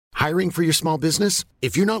Hiring for your small business?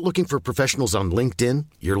 If you're not looking for professionals on LinkedIn,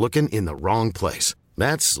 you're looking in the wrong place.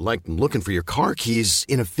 That's like looking for your car keys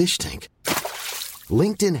in a fish tank.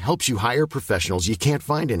 LinkedIn helps you hire professionals you can't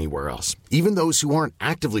find anywhere else, even those who aren't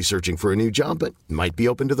actively searching for a new job but might be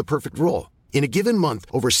open to the perfect role. In a given month,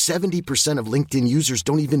 over 70% of LinkedIn users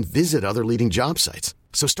don't even visit other leading job sites.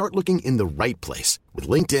 So start looking in the right place. With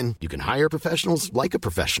LinkedIn, you can hire professionals like a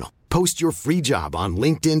professional. Post your free job on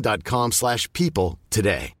linkedin.com/people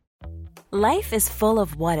today. Life is full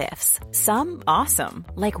of what-ifs. Some awesome,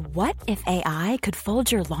 like what if AI could fold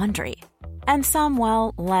your laundry? And some,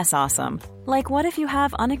 well, less awesome, like what if you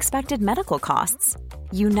have unexpected medical costs?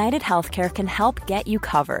 United Healthcare can help get you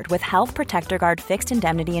covered with Health Protector Guard fixed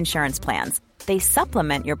indemnity insurance plans. They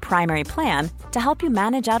supplement your primary plan to help you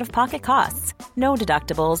manage out-of-pocket costs. No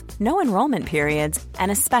deductibles, no enrollment periods,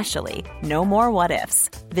 and especially no more what-ifs.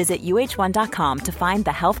 Visit uh1.com to find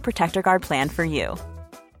the Health Protector Guard plan for you.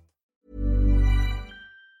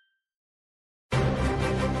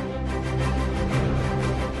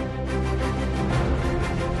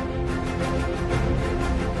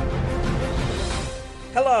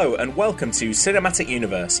 Hello and welcome to Cinematic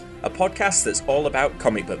Universe, a podcast that's all about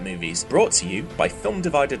comic book movies, brought to you by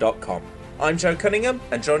FilmDivider.com. I'm Joe Cunningham,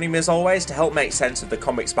 and joining me as always to help make sense of the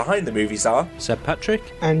comics behind the movies are Seb Patrick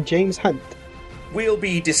and James Hunt. We'll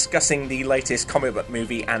be discussing the latest comic book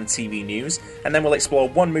movie and TV news, and then we'll explore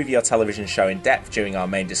one movie or television show in depth during our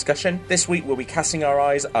main discussion. This week we'll be casting our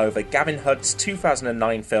eyes over Gavin Hood's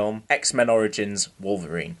 2009 film, X-Men Origins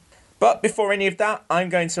Wolverine. But before any of that, I'm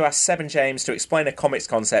going to ask Seb and James to explain a comics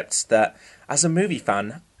concept that, as a movie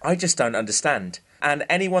fan, I just don't understand. And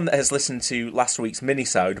anyone that has listened to last week's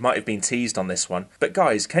minisode might have been teased on this one. But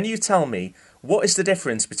guys, can you tell me, what is the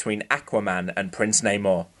difference between Aquaman and Prince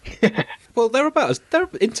Namor? Well,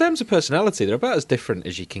 in terms of personality, they're about as different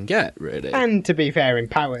as you can get, really. And to be fair, in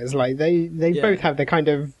powers, like they both have the kind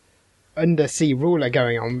of undersea ruler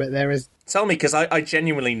going on, but there is... Tell me, because I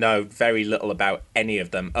genuinely know very little about any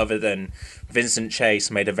of them, other than Vincent Chase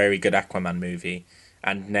made a very good Aquaman movie,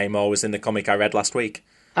 and Namor was in the comic I read last week.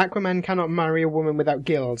 Aquaman cannot marry a woman without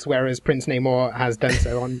gills, whereas Prince Namor has done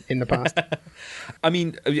so in the past. I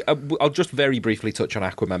mean, I'll just very briefly touch on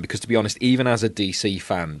Aquaman, because to be honest, even as a DC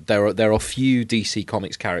fan, there are few DC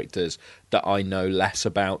Comics characters that I know less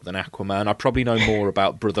about than Aquaman. I probably know more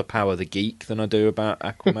about Brother Power the Geek than I do about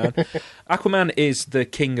Aquaman. Aquaman is the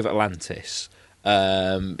king of Atlantis.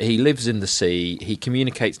 He lives in the sea. He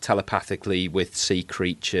communicates telepathically with sea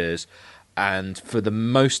creatures. And for the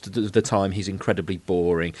most of the time, he's incredibly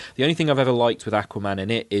boring. The only thing I've ever liked with Aquaman in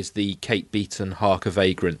it is the Kate Beaton Hark a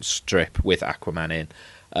Vagrant strip with Aquaman in.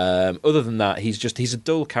 Other than that, he's a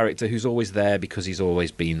dull character who's always there because he's always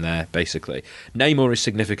been there, basically. Namor is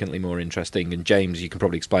significantly more interesting, and James, you can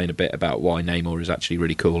probably explain a bit about why Namor is actually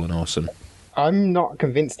really cool and awesome. I'm not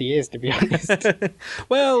convinced he is, to be honest.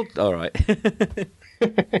 Well, all right.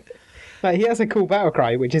 Like, he has a cool battle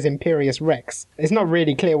cry, which is Imperious Rex. It's not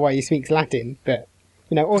really clear why he speaks Latin, but,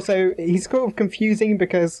 also, he's sort of confusing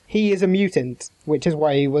because he is a mutant, which is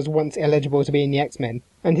why he was once eligible to be in the X-Men.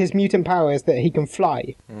 And his mutant power is that he can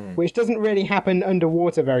fly, which doesn't really happen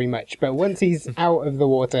underwater very much, but once he's out of the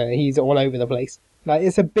water, he's all over the place. Like,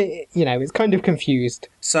 it's a bit, it's kind of confused.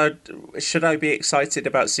 So, should I be excited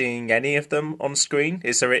about seeing any of them on screen?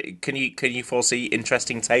 Can you foresee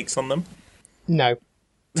interesting takes on them? No.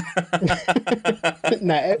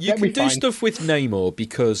 No, you can do stuff with Namor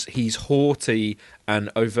because he's haughty and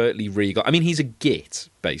overtly regal. I mean, he's a git,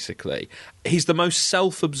 basically. He's the most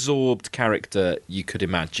self-absorbed character you could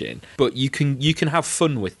imagine, but you can have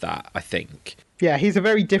fun with that, I think. Yeah, he's a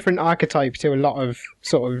very different archetype to a lot of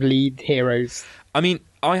sort of lead heroes. I mean,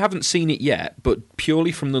 I haven't seen it yet, but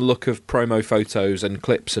purely from the look of promo photos and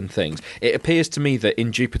clips and things, it appears to me that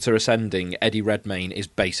in Jupiter Ascending, Eddie Redmayne is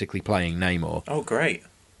basically playing Namor. Oh, great.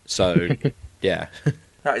 So, yeah.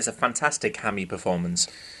 That is a fantastic hammy performance.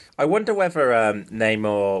 I wonder whether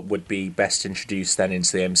Namor would be best introduced then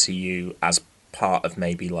into the MCU as part of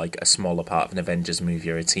maybe like a smaller part of an Avengers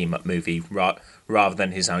movie or a team-up movie rather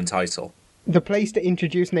than his own title. The place to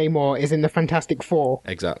introduce Namor is in the Fantastic Four.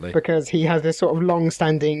 Exactly. Because he has this sort of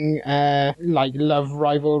long-standing, love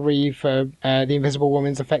rivalry for the Invisible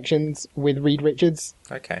Woman's affections with Reed Richards.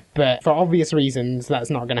 Okay. But for obvious reasons, that's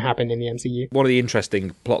not going to happen in the MCU. One of the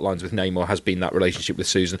interesting plot lines with Namor has been that relationship with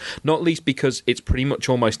Susan, not least because it's pretty much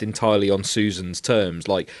almost entirely on Susan's terms.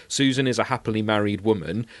 Like, Susan is a happily married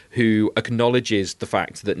woman who acknowledges the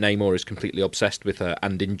fact that Namor is completely obsessed with her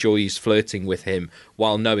and enjoys flirting with him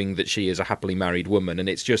while knowing that she is a happily married woman. And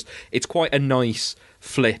it's quite a nice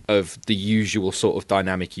flip of the usual sort of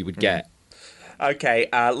dynamic you would get. Okay,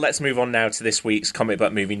 let's move on now to this week's comic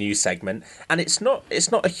book movie news segment. And it's not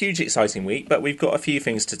a huge exciting week, but we've got a few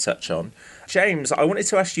things to touch on. James, I wanted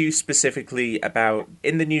to ask you specifically about,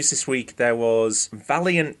 in the news this week, there was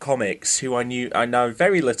Valiant Comics, who I know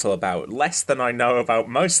very little about, less than I know about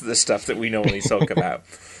most of the stuff that we normally talk about.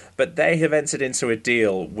 But they have entered into a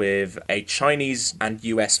deal with a Chinese and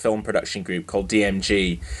US film production group called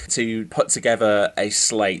DMG to put together a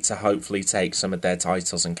slate to hopefully take some of their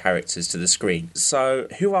titles and characters to the screen. So,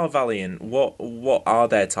 who are Valiant? What are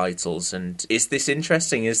their titles? And is this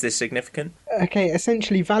interesting? Is this significant? Okay,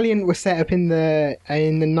 essentially, Valiant was set up in the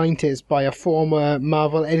 90s by a former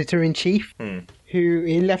Marvel editor-in-chief who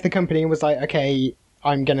he left the company and was like, okay,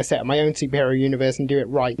 I'm going to set up my own superhero universe and do it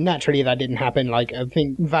right. Naturally, that didn't happen. Like, I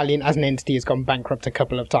think Valiant as an entity has gone bankrupt a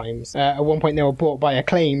couple of times. At one point, they were bought by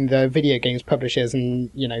Acclaim, the video games publishers, and,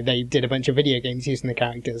 they did a bunch of video games using the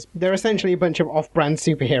characters. They're essentially a bunch of off-brand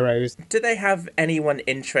superheroes. Do they have anyone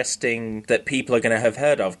interesting that people are going to have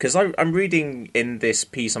heard of? Because I'm reading in this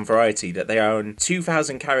piece on Variety that they own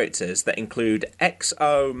 2,000 characters that include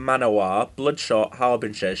XO, Manowar, Bloodshot,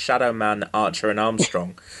 Harbinger, Shadow Man, Archer, and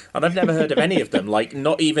Armstrong. And I've never heard of any of them. Like,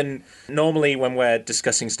 not even normally when we're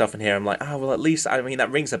discussing stuff in here, I'm like, oh, well, at least, I mean, that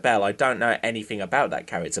rings a bell. I don't know anything about that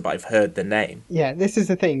character, but I've heard the name. Yeah, this is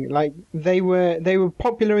the thing. Like, they were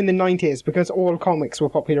popular in the 90s because all comics were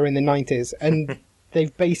popular in the 90s, and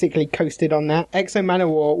they've basically coasted on that. Exo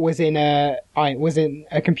Manowar was in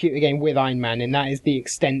a computer game with Iron Man, and that is the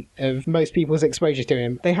extent of most people's exposure to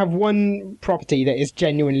him. They have one property that is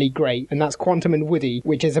genuinely great, and that's Quantum and Woody,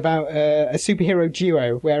 which is about a superhero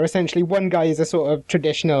duo, where essentially one guy is a sort of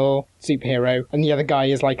traditional superhero, and the other guy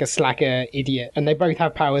is like a slacker idiot, and they both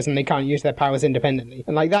have powers, and they can't use their powers independently.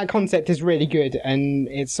 And like, that concept is really good, and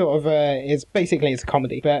it's sort of it's a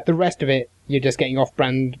comedy, but the rest of it, you're just getting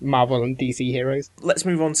off-brand Marvel and DC heroes. Let's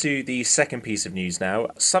move on to the second piece of news now.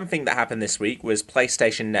 Something that happened this week was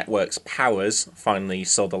PlayStation Network's Powers finally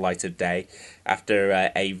saw the light of day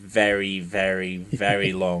after a very, very,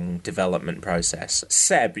 very long development process.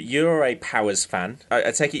 Seb, you're a Powers fan.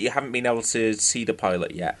 I take it you haven't been able to see the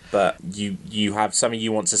pilot yet, but you have something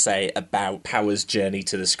you want to say about Powers' journey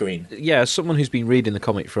to the screen. Yeah, as someone who's been reading the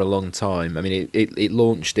comic for a long time, I mean, it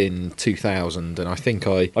launched in 2000, and I think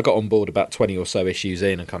I got on board about 20 or so issues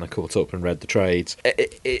in and kind of caught up and read the trades.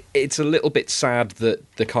 It's a little bit sad that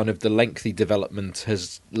the lengthy development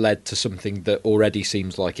has led to something that already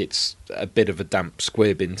seems like it's a bit of a damp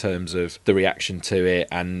squib in terms of the reaction to it,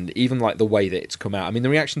 and even like the way that it's come out. I mean, the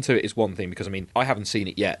reaction to it is one thing, because I mean, I haven't seen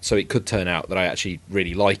it yet, so it could turn out that I actually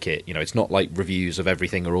really like it. It's not like reviews of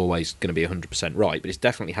everything are always going to be 100% right, but it's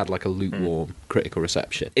definitely had like a lukewarm critical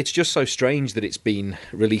reception. It's just so strange that it's been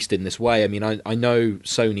released in this way. I mean, I know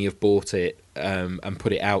Sony have bought it and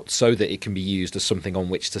put it out so that it can be used as something on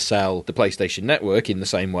which to sell the PlayStation Network in the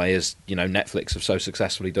same way as, Netflix have so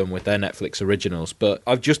successfully done with their Netflix originals. But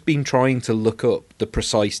I've just been trying to look up the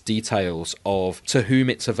precise details of to whom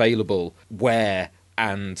it's available, where,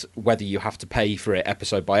 and whether you have to pay for it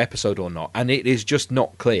episode by episode or not. And it is just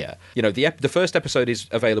not clear. The first episode is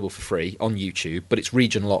available for free on YouTube, but it's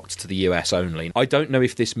region locked to the US only. I don't know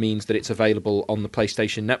if this means that it's available on the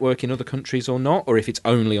PlayStation Network in other countries or not, or if it's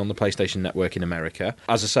only on the PlayStation Network in America.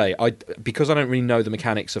 As I say, because I don't really know the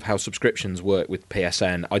mechanics of how subscriptions work with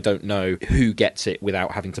PSN, I don't know who gets it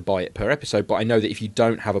without having to buy it per episode, but I know that if you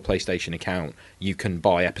don't have a PlayStation account, you can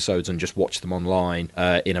buy episodes and just watch them online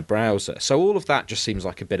in a browser. So all of that just seems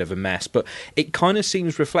like a bit of a mess, but it kind of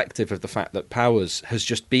seems reflective of the fact that Powers has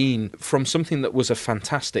just been from something that was a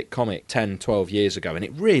fantastic comic 10, 12 years ago, and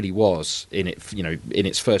it really was in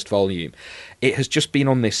its first volume. It has just been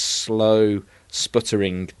on this slow,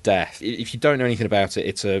 sputtering death. If you don't know anything about it,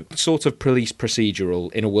 it's a sort of police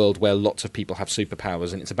procedural in a world where lots of people have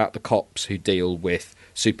superpowers, and it's about the cops who deal with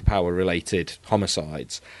superpower-related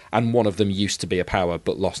homicides, and one of them used to be a power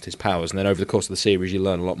but lost his powers, and then over the course of the series you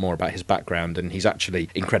learn a lot more about his background, and he's actually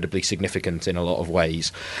incredibly significant in a lot of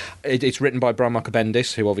ways. It's written by Brian Michael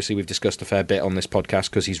Bendis, who obviously we've discussed a fair bit on this podcast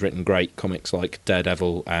because he's written great comics like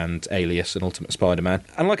Daredevil and Alias and Ultimate Spider-Man.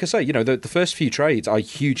 And like I say, the first few trades, I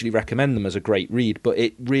hugely recommend them as a great read, but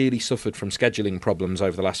it really suffered from scheduling problems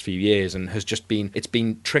over the last few years and has just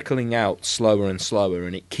been trickling out slower and slower,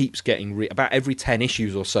 and it keeps getting about every 10 issues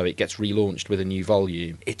or so it gets relaunched with a new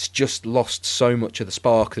volume. It's just lost so much of the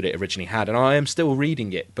spark that it originally had, and I am still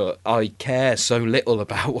reading it, but I care so little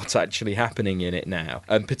about what's actually happening in it now,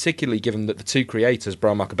 and particularly given that the two creators,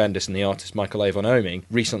 Brian Michael Bendis and the artist Michael Avon Oeming,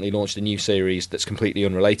 recently launched a new series that's completely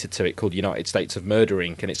unrelated to it called United States of Murder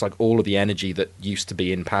Inc., and it's like all of the energy that used to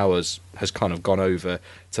be in Powers has kind of gone over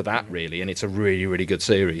to that, really, and it's a really, really good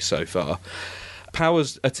series so far.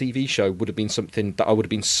 Powers, a TV show, would have been something that I would have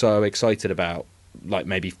been so excited about, like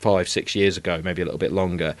maybe 5-6 years ago, maybe a little bit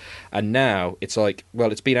longer. And now it's like,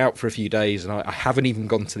 well, it's been out for a few days and I haven't even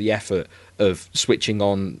gone to the effort of switching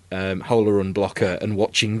on Hola Unblocker and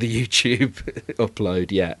watching the YouTube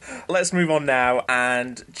upload yet. Let's move on now,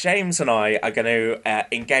 and James and I are going to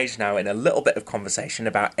engage now in a little bit of conversation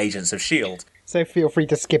about Agents of S.H.I.E.L.D. So feel free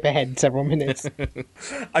to skip ahead several minutes.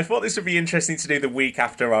 I thought this would be interesting to do the week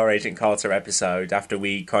after our Agent Carter episode, after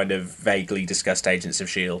we kind of vaguely discussed Agents of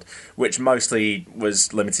S.H.I.E.L.D., which mostly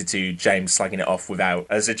was limited to James slagging it off without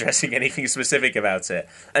us addressing anything specific about it.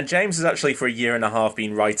 And James has actually for a year and a half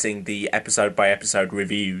been writing the episode-by-episode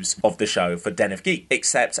reviews of the show for Den of Geek,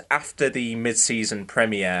 except after the mid-season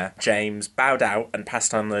premiere, James bowed out and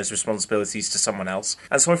passed on those responsibilities to someone else.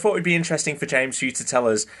 And so I thought it would be interesting for James for you to tell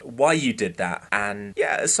us why you did that. And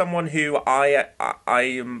yeah, as someone who I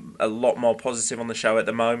am a lot more positive on the show at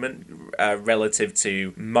the moment relative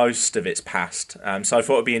to most of its past. So I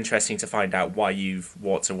thought it would be interesting to find out why you've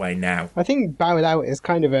walked away now. I think bowed out is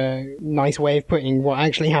kind of a nice way of putting what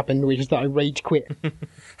actually happened, which is that I rage quit.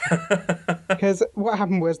 Because what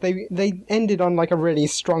happened was they ended on like a really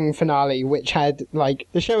strong finale, which had like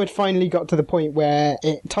the show had finally got to the point where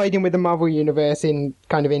it tied in with the Marvel Universe in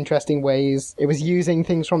kind of interesting ways. It was using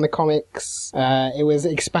things from the comics. It was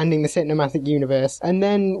expanding the cinematic universe. And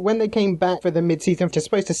then when they came back for the mid-season, which is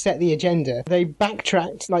supposed to set the agenda, they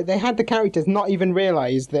backtracked. Like, they had the characters not even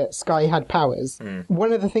realise that Skye had powers.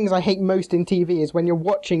 One of the things I hate most in TV is when you're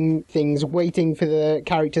watching things waiting for the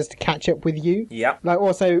characters to catch up with you. Yeah. Like,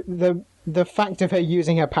 also, the fact of her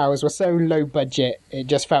using her powers was so low budget, it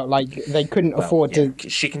just felt like they couldn't afford to...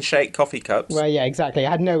 She can shake coffee cups. Well, yeah, exactly.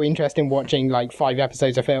 I had no interest in watching like 5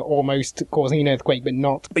 episodes of her almost causing an earthquake, but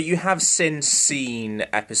not. But you have since seen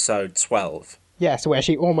episode 12. Yes, where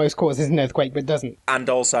she almost causes an earthquake but doesn't. And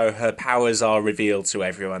also her powers are revealed to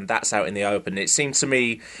everyone. That's out in the open. It seemed to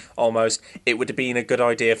me almost it would have been a good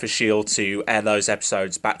idea for S.H.I.E.L.D. to air those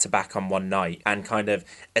episodes back to back on one night and kind of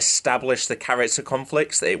establish the character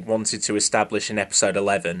conflicts that it wanted to establish in episode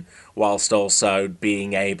 11, whilst also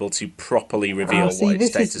being able to properly reveal what its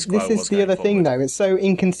status quo was. This is the other thing, though. It's so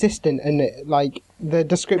inconsistent, and like the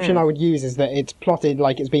description I would use is that it's plotted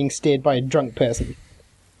like it's being steered by a drunk person.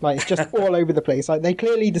 Like, it's just all over the place. Like, they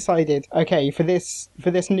clearly decided, okay, for this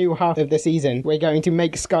new half of the season, we're going to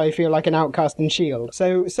make Skye feel like an outcast in S.H.I.E.L.D.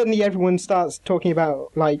 So suddenly everyone starts talking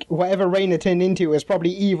about, like, whatever Raina turned into was probably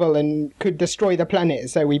evil and could destroy the planet,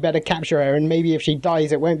 so we better capture her, and maybe if she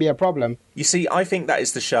dies, it won't be a problem. You see, I think that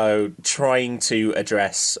is the show trying to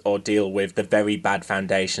address or deal with the very bad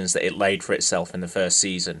foundations that it laid for itself in the first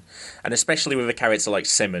season. And especially with a character like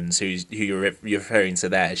Simmons, who you're referring to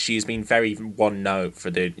there, she's been very one-note for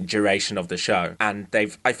the duration of the show, and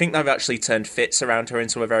I think they've actually turned Fitz around her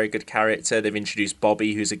into a very good character. They've introduced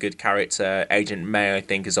Bobby, who's a good character. Agent May, I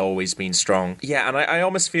think, has always been strong. Yeah, and I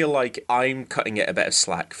almost feel like I'm cutting it a bit of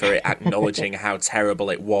slack for it acknowledging how terrible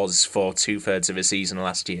it was for 2/3 of a season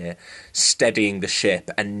last year, steadying the ship,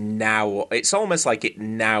 and now it's almost like it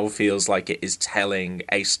now feels like it is telling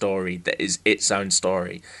a story that is its own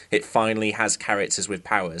story. It finally has characters with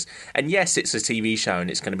powers, and yes, it's a TV show and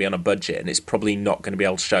it's going to be on a budget, and it's probably not going to be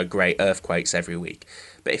able to show great earthquakes every week.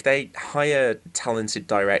 But if they hire talented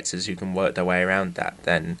directors who can work their way around that,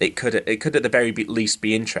 then it could at the very least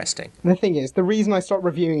be interesting. The thing is, the reason I stopped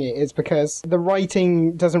reviewing it is because the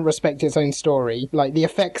writing doesn't respect its own story. Like, the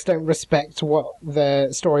effects don't respect what the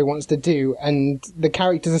story wants to do, and the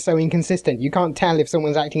characters are so inconsistent. You can't tell if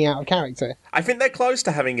someone's acting out of character. I think they're close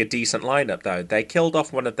to having a decent lineup, though. They killed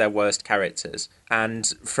off one of their worst characters, and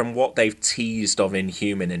from what they've teased of in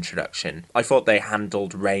Human introduction, I thought they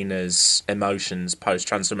handled Raina's emotions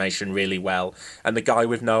post-transformation really well, and the guy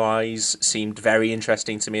with no eyes seemed very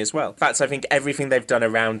interesting to me as well. In fact, I think everything they've done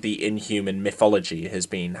around the Inhuman mythology has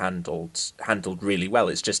been handled really well.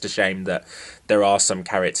 It's just a shame that there are some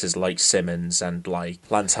characters like Simmons and like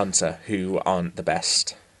Lance Hunter who aren't the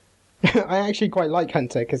best. I actually quite like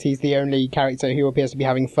Hunter because he's the only character who appears to be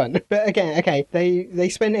having fun. But again, okay, they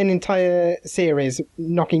spent an entire series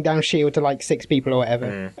knocking down S.H.I.E.L.D. to like 6 people or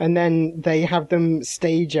whatever, and then they have them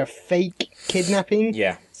stage a fake kidnapping.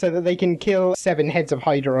 Yeah. So that they can kill 7 heads of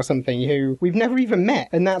Hydra or something who we've never even met.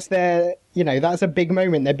 And that's their, that's a big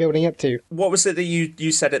moment they're building up to. What was it that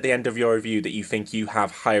you said at the end of your review, that you think you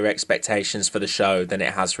have higher expectations for the show than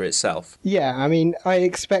it has for itself? Yeah, I mean, I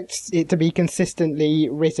expect it to be consistently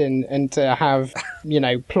written and to have,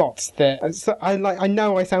 plots that... So I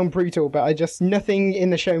know I sound brutal, but nothing in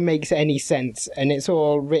the show makes any sense, and it's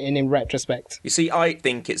all written in retrospect. You see, I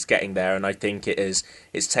think it's getting there, and I think it's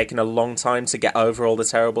taken a long time to get over all the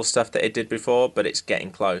terrible enjoyable stuff that it did before, but it's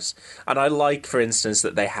getting close. And I like, for instance,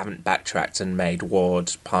 that they haven't backtracked and made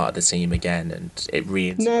Ward part of the team again, and it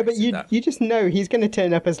reintegrated No, but you just know he's going to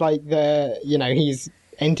turn up as like he's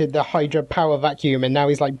entered the Hydra power vacuum and now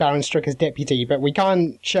he's like Baron Strucker's deputy, but we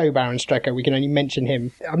can't show Baron Strucker, we can only mention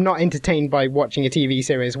him. I'm not entertained by watching a TV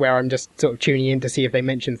series where I'm just sort of tuning in to see if they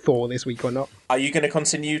mention Thor this week or not. Are you going to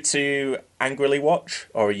continue to angrily watch,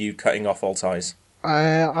 or are you cutting off all ties?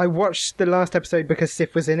 I watched the last episode because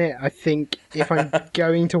Sif was in it. I think if I'm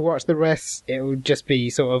going to watch the rest, it will just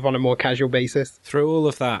be sort of on a more casual basis. Through all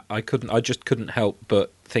of that, I just couldn't help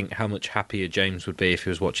but think how much happier James would be if he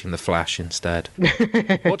was watching The Flash instead.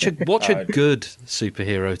 Watch a good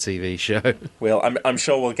superhero TV show. Well, I'm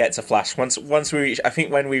sure we'll get to Flash once we reach. I think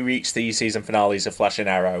when we reach the season finales of Flash and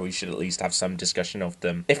Arrow, we should at least have some discussion of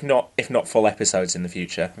them. If not full episodes in the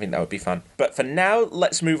future, I think that would be fun. But for now,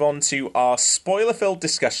 let's move on to our spoiler-filled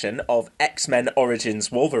discussion of X-Men Origins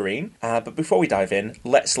Wolverine. But before we dive in,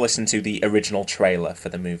 let's listen to the original trailer for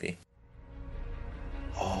the movie.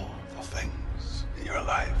 All the things in your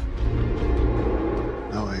life,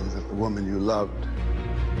 knowing that the woman you loved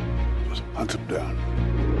was hunted down.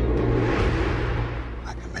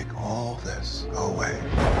 I can make all this go away.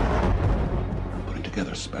 I'm putting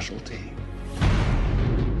together a special team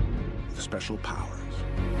with special powers.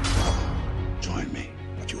 Join me,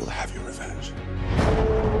 but you will have your revenge.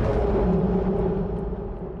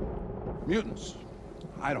 Mutants,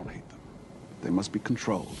 I don't hate them. They must be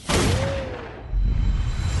controlled.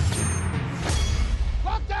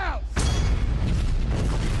 Lock down!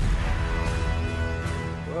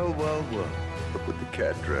 Well. Look what the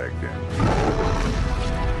cat dragged in.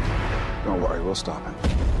 Don't worry, we'll stop him.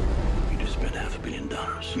 You just spent $500 million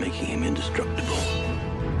making him indestructible.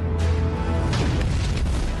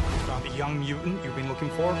 Found the young mutant you've been looking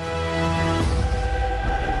for?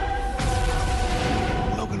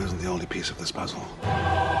 Logan isn't the only piece of this puzzle.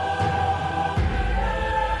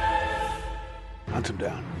 Hunt him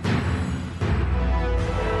down.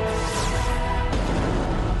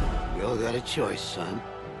 You all got a choice, son.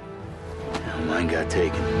 And mine got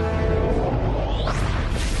taken.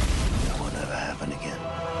 That won't ever happen again.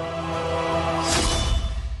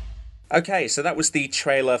 Okay, so that was the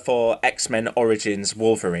trailer for X-Men Origins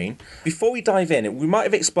Wolverine. Before we dive in, we might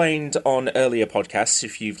have explained on earlier podcasts,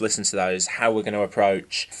 if you've listened to those, how we're going to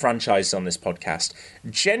approach franchises on this podcast.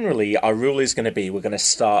 Generally, our rule is going to be we're going to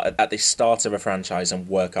start at the start of a franchise and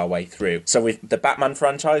work our way through. So with the Batman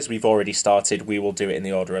franchise, we've already started. We will do it in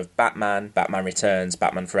the order of Batman, Batman Returns,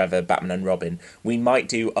 Batman Forever, Batman and Robin. We might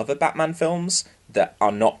do other Batman films that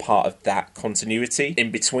are not part of that continuity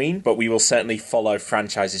in between, but we will certainly follow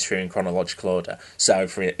franchises through in chronological order. So,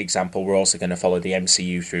 for example, we're also going to follow the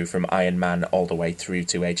MCU through from Iron Man all the way through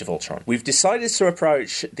to Age of Ultron. We've decided to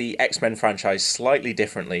approach the X-Men franchise slightly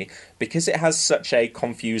differently because it has such a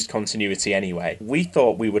confused continuity anyway. We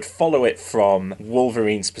thought we would follow it from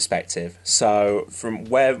Wolverine's perspective. So, from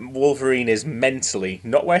where Wolverine is mentally,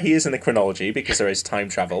 not where he is in the chronology, because there is time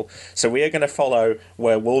travel. So we are going to follow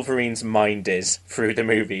where Wolverine's mind is through the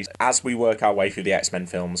movies. As we work our way through the X-Men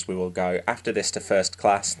films, we will go after this to First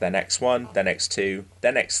Class, then X1, then X2,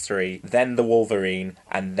 then X3, then The Wolverine,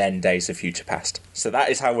 and then Days of Future Past. So that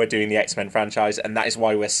is how we're doing the X-Men franchise, and that is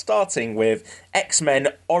why we're starting with X-Men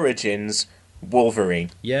Origins Wolverine.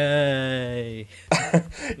 Yay!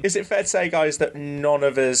 Is it fair to say, guys, that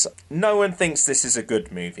no one thinks this is a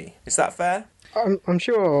good movie? Is that fair? I'm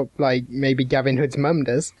sure, like, maybe Gavin Hood's mum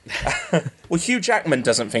does. Well, Hugh Jackman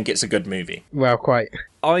doesn't think it's a good movie. Well, quite.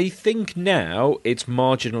 I think now it's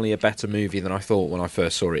marginally a better movie than I thought when I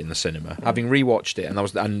first saw it in the cinema. Having rewatched it,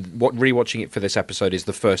 rewatching it for this episode is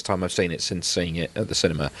the first time I've seen it since seeing it at the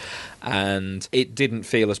cinema, and it didn't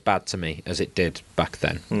feel as bad to me as it did back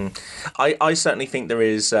then. I certainly think there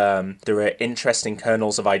are interesting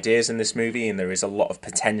kernels of ideas in this movie, and there is a lot of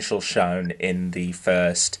potential shown in the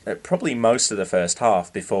first, probably most of the first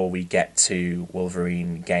half before we get to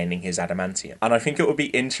Wolverine gaining his adamantium. And I think it would be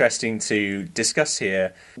interesting to discuss here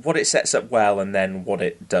what it sets up well and then what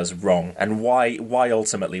it does wrong, and why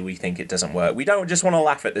ultimately we think it doesn't work. We don't just want to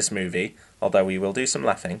laugh at this movie, although we will do some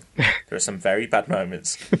laughing. There are some very bad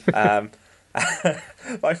moments. But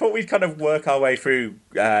I thought we'd kind of work our way through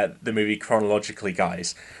the movie chronologically,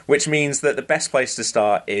 guys, which means that the best place to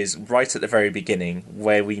start is right at the very beginning,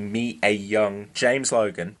 where we meet a young James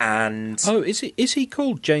Logan. And is he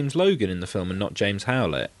called James Logan in the film and not James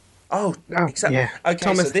Howlett? Oh, exactly. Yeah. Okay,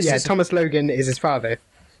 Thomas, so this is Thomas Logan is his father.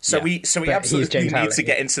 So Yeah. we But absolutely he's James need Howlett, to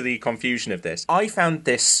get yeah. into the confusion of this. I found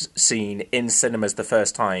this scene in cinemas the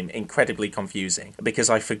first time incredibly confusing because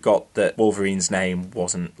I forgot that Wolverine's name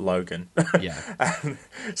wasn't Logan. Yeah.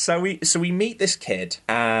 So we meet this kid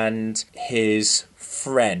and his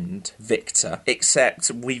friend Victor, except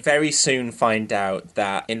we very soon find out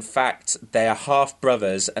that in fact they are half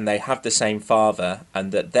brothers and they have the same father,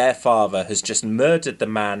 and that their father has just murdered the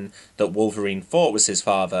man that Wolverine thought was his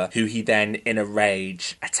father, who he then in a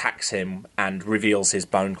rage attacks him and reveals his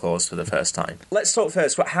bone claws for the first time. Let's talk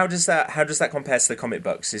first. How does that compare to the comic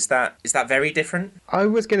books? Is that very different? I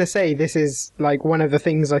was going to say this is like one of the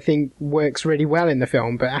things I think works really well in the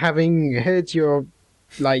film, but having heard your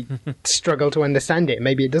struggle to understand it,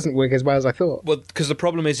 maybe it doesn't work as well as I thought. Well, because the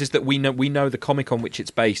problem is that we know the comic on which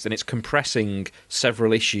it's based, and it's compressing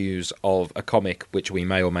several issues of a comic which we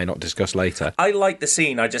may or may not discuss later. I like the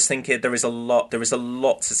scene. I just think there is a lot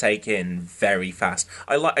to take in very fast.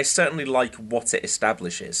 I certainly like what it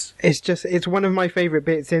establishes. It's one of my favourite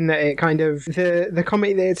bits in that it kind of the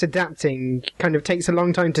comic that it's adapting kind of takes a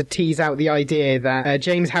long time to tease out the idea that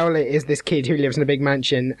James Howlett is this kid who lives in a big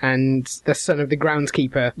mansion and the son of the groundskeeper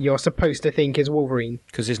you're supposed to think is Wolverine.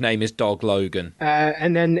 Because his name is Dog Logan.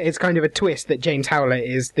 And then it's kind of a twist that James Howlett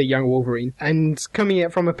is the young Wolverine. And coming at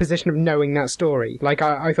it from a position of knowing that story,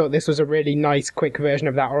 I thought this was a really nice, quick version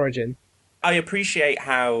of that origin. I appreciate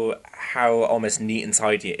how almost neat and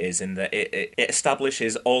tidy it is in that it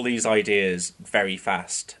establishes all these ideas very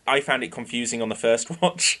fast. I found it confusing on the first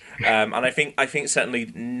watch, and I think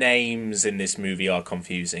certainly names in this movie are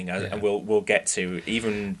confusing, and we'll get to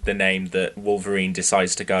even the name that Wolverine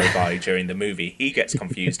decides to go by during the movie. He gets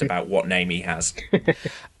confused about what name he has.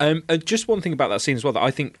 Just one thing about that scene as well that I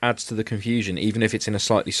think adds to the confusion, even if it's in a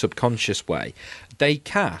slightly subconscious way. They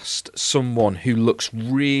cast someone who looks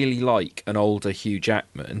really like an older Hugh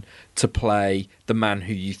Jackman to play the man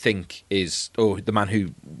who you think is, or the man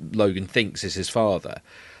who Logan thinks is his father.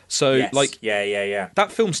 So, yes. Yeah.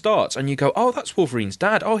 That film starts and you go, oh, that's Wolverine's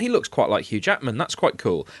dad. Oh, he looks quite like Hugh Jackman. That's quite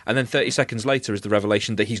cool. And then 30 seconds later is the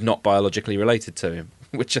revelation that he's not biologically related to him,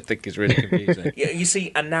 which I think is really confusing. Yeah, you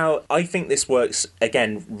see, and now I think this works,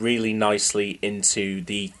 again, really nicely into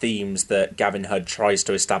the themes that Gavin Hood tries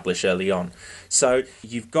to establish early on. So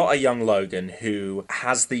you've got a young Logan who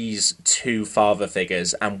has these two father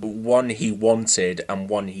figures, and one he wanted and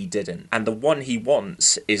one he didn't. And the one he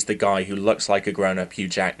wants is the guy who looks like a grown-up Hugh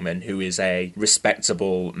Jackman, who is a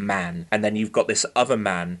respectable man. And then you've got this other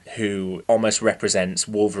man who almost represents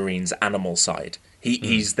Wolverine's animal side.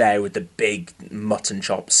 He's there with the big mutton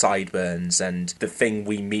chop sideburns, and the thing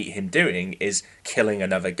we meet him doing is killing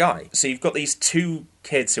another guy. So you've got these two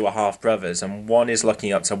kids who are half brothers, and one is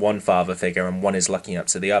looking up to one father figure and one is looking up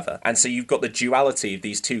to the other. And so you've got the duality of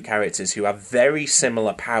these two characters who have very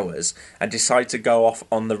similar powers and decide to go off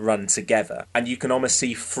on the run together. And you can almost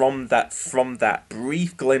see from that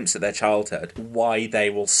brief glimpse at their childhood why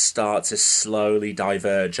they will start to slowly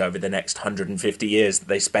diverge over the next 150 years that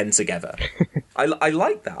they spend together. I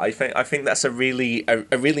like that. I think that's a really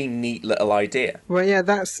neat little idea. Well, yeah,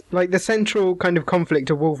 that's like the central kind of conflict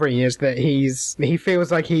of Wolverine is that he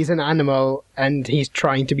feels like he's an animal and he's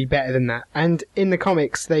trying to be better than that. And in the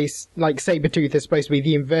comics, they like Sabretooth is supposed to be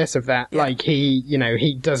the inverse of that. Yeah. Like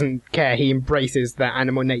he doesn't care. He embraces that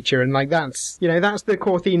animal nature, and like that's the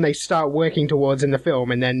core theme they start working towards in the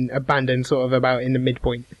film, and then abandon sort of about in the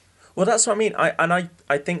midpoint. Well, that's what I mean.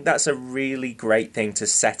 I think that's a really great thing to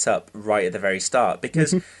set up right at the very start,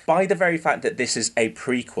 because by the very fact that this is a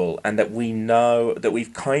prequel and that we know that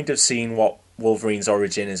we've kind of seen what Wolverine's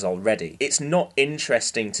origin is already, it's not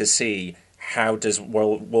interesting to see how does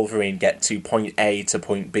Wolverine get to point A to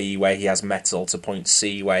point B where he has metal to point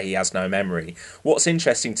C where he has no memory. What's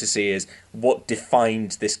interesting to see is what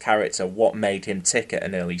defined this character, what made him tick at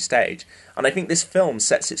an early stage. And I think this film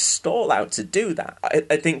sets its stall out to do that.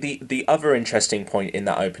 I think the other interesting point in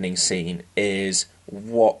that opening scene is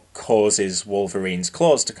what causes Wolverine's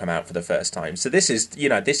claws to come out for the first time. So this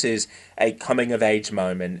is a coming-of-age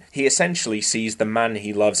moment. He essentially sees the man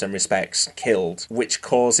he loves and respects killed, which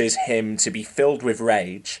causes him to be filled with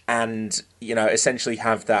rage and, essentially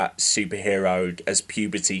have that superhero as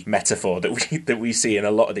puberty metaphor that we see in a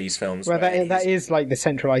lot of these films. Well, that is like the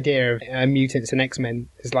central idea of mutants and X-Men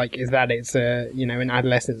is that it's an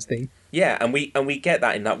adolescence thing. Yeah, and we get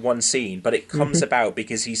that in that one scene, but it comes about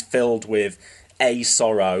because he's filled with A,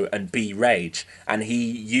 sorrow, and B, rage, and he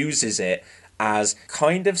uses it as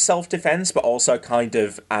kind of self-defense, but also kind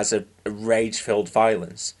of as a rage-filled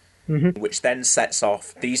violence. which then sets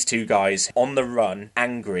off these two guys on the run,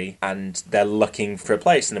 angry, and they're looking for a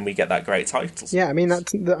place, and then we get that great title. Yeah, I mean,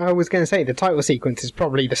 I was going to say, the title sequence is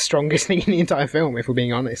probably the strongest thing in the entire film, if we're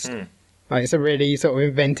being honest. Like, it's a really sort of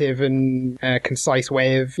inventive and concise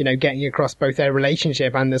way of, getting across both their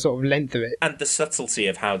relationship and the sort of length of it. And the subtlety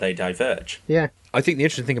of how they diverge. Yeah. I think the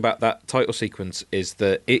interesting thing about that title sequence is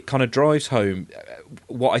that it kind of drives home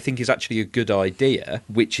what I think is actually a good idea,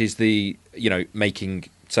 which is making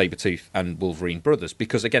Sabretooth and Wolverine brothers,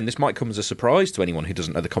 because again, this might come as a surprise to anyone who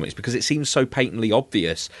doesn't know the comics, because it seems so patently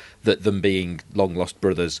obvious that them being long lost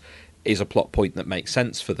brothers is a plot point that makes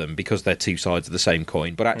sense for them because they're two sides of the same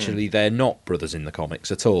coin, but actually they're not brothers in the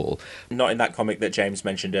comics at all. Not in that comic that James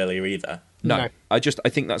mentioned earlier either. No. I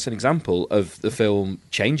think that's an example of the film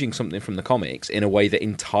changing something from the comics in a way that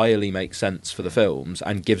entirely makes sense for the films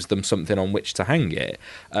and gives them something on which to hang it.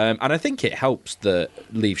 And I think it helps that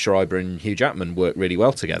Liev Schreiber and Hugh Jackman work really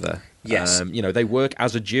well together. Yes. They work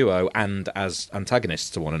as a duo and as antagonists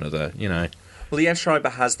to one another, Well, Liev Schreiber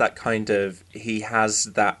has that he has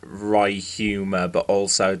that wry humour, but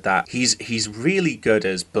also that he's really good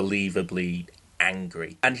as believably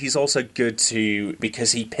angry. And he's also good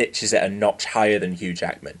because he pitches it a notch higher than Hugh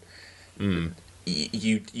Jackman.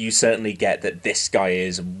 You certainly get that this guy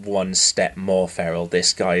is one step more feral,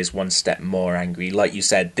 this guy is one step more angry. Like you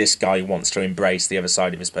said, this guy wants to embrace the other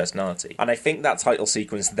side of his personality. And I think that title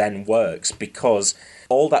sequence then works because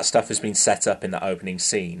all that stuff has been set up in that opening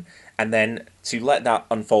scene. And then to let that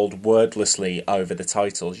unfold wordlessly over the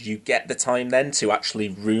titles, you get the time then to actually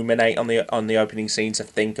ruminate on the opening scene, to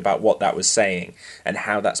think about what that was saying and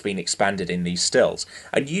how that's been expanded in these stills.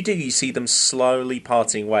 And you see them slowly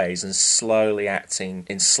parting ways and slowly acting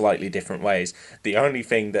in slightly different ways. The only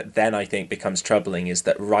thing that then I think becomes troubling is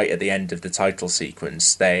that right at the end of the title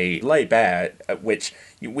sequence, they lay bare, which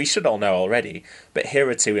we should all know already, but here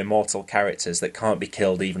are two immortal characters that can't be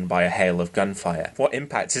killed even by a hail of gunfire. What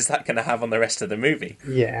impact is that going to have on the rest of the movie?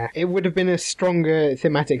 Yeah, it would have been a stronger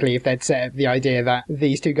thematically if they'd set up the idea that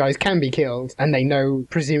these two guys can be killed and they know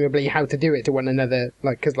presumably how to do it to one another,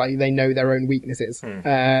 because they know their own weaknesses.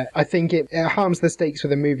 I think it harms the stakes for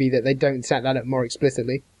the movie that they don't set that up more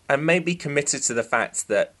explicitly. And maybe committed to the fact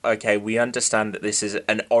that, okay, we understand that this is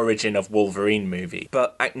an origin of Wolverine movie,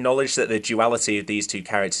 but acknowledge that the duality of these two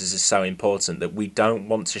characters is so important that we don't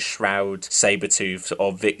want to shroud Sabretooth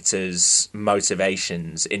or Victor's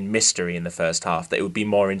motivations in mystery in the first half. That it would be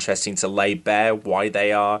more interesting to lay bare why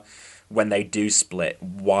they are, when they do split,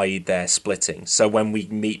 why they're splitting. So when we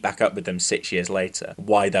meet back up with them 6 years later,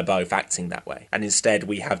 why they're both acting that way. And instead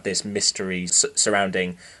we have this mystery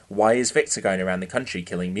surrounding, why is Victor going around the country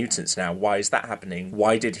killing mutants now? Why is that happening?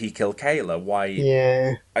 Why did he kill Kayla? Why?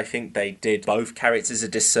 Yeah. I think they did both characters a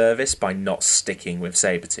disservice by not sticking with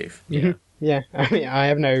Sabretooth. Yeah, I mean, I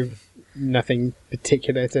have nothing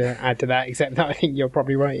particular to add to that, except that I think you're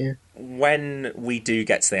probably right, yeah. When we do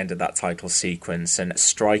get to the end of that title sequence and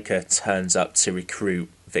Stryker turns up to recruit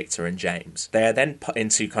Victor and James, they are then put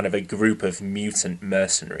into kind of a group of mutant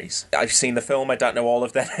mercenaries. I've seen the film, I don't know all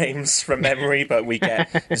of their names from memory, but we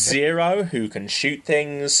get Zero, who can shoot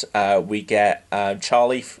things. We get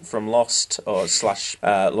Charlie from Lost or /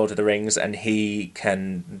 Lord of the Rings, and he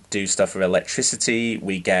can do stuff with electricity.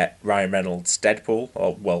 We get Ryan Reynolds' Deadpool,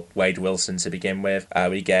 or, well, Wade Wilson to begin with.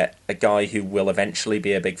 We get a guy who will eventually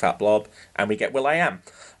be a big fat blob, and we get Will.i.am.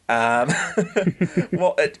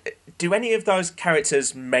 Do any of those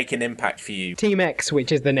characters make an impact for you? Team X,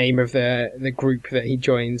 which is the name of the group that he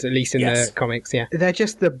joins, at least in the comics, yeah. They're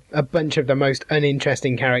just a bunch of the most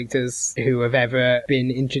uninteresting characters who have ever been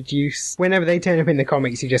introduced. Whenever they turn up in the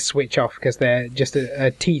comics, you just switch off because they're just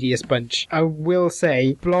a tedious bunch. I will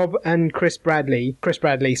say, Blob and Chris Bradley,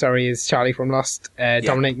 is Charlie from Lost,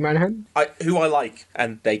 Dominic Monaghan. Who I like,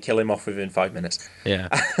 and they kill him off within 5 minutes. Yeah.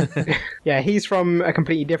 Yeah, he's from a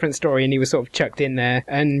completely different story, and he was sort of chucked in there.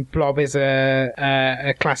 And Blob is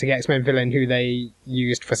a classic X-Men villain who they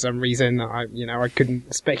used for some reason. I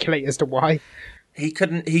couldn't speculate as to why.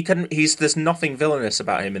 There's nothing villainous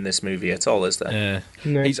about him in this movie at all, is there? Yeah.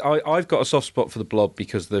 No. I've got a soft spot for the Blob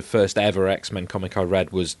because the first ever X-Men comic I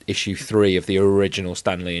read was issue 3 of the original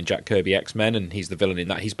Stan Lee and Jack Kirby X-Men, and he's the villain in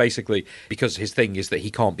that. He's basically, because his thing is that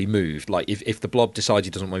he can't be moved. Like, if the Blob decides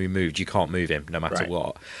he doesn't want to be moved, you can't move him, no matter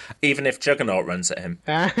what. Even if Juggernaut runs at him.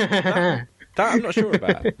 That I'm not sure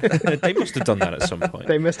about. They must have done that at some point.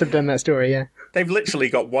 They must have done that story, yeah. They've literally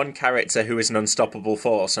got one character who is an unstoppable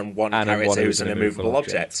force and one character who's an immovable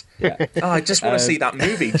object. Yeah. I just want to see that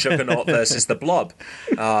movie, Juggernaut versus the Blob.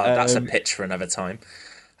 That's a pitch for another time.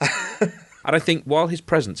 And I think while his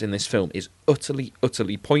presence in this film is utterly,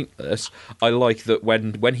 utterly pointless, I like that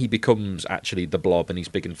when he becomes actually the Blob and he's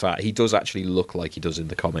big and fat, he does actually look like he does in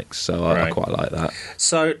the comics. So I quite like that.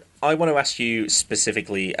 So I want to ask you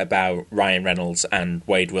specifically about Ryan Reynolds and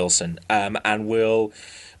Wade Wilson, and we'll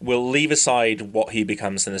leave aside what he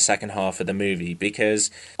becomes in the second half of the movie,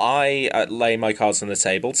 because I lay my cards on the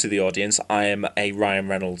table to the audience. I am a Ryan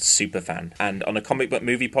Reynolds superfan, and on a comic book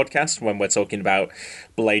movie podcast, when we're talking about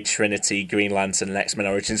Blade Trinity, Green Lantern, and X-Men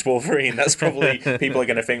Origins Wolverine, that's probably people are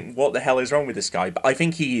going to think, what the hell is wrong with this guy? But I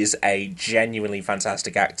think he is a genuinely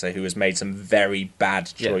fantastic actor who has made some very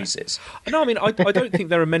bad choices. Yeah. No, I mean, I don't think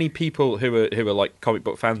there are many people who are like comic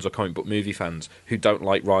book fans or comic book movie fans who don't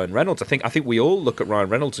like Ryan Reynolds. I think we all look at Ryan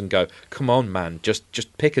Reynolds and go, come on, man,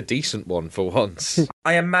 just pick a decent one for once.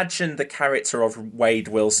 I imagine the character of Wade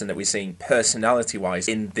Wilson that we're seeing personality-wise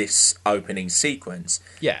in this opening sequence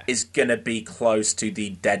is going to be close to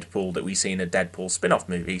the Deadpool that we see in a Deadpool spin-off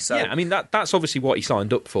movie. So yeah, I mean, that's obviously what he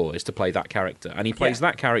signed up for, is to play that character. And he plays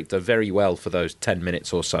that character very well for those 10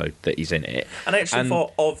 minutes or so that he's in it. And I actually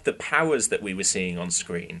thought of the powers that we were seeing on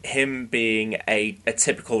screen, him being a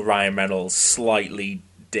typical Ryan Reynolds, slightly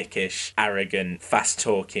dickish, arrogant,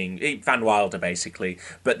 fast-talking, Van Wilder, basically.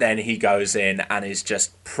 But then he goes in and is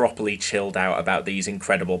just properly chilled out about these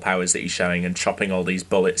incredible powers that he's showing and chopping all these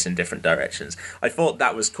bullets in different directions. I thought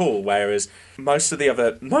that was cool, whereas most of the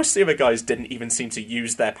other guys didn't even seem to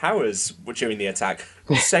use their powers during the attack.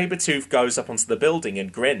 Sabretooth goes up onto the building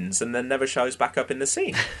and grins and then never shows back up in the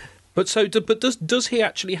scene. But does he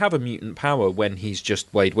actually have a mutant power when he's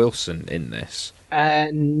just Wade Wilson in this?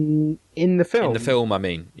 In the film? In the film, I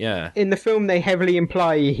mean, yeah. In the film, they heavily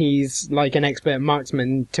imply he's like an expert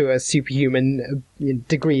marksman to a superhuman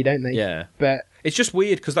degree, don't they? Yeah. But it's just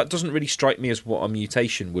weird because that doesn't really strike me as what a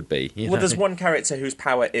mutation would be. Well, there's one character whose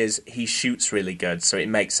power is he shoots really good, so it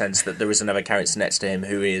makes sense that there is another character next to him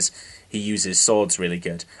who he uses swords really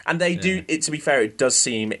good. And they do, to be fair, it does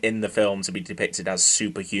seem in the film to be depicted as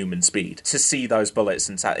superhuman speed. To see those bullets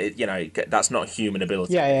and, that's not human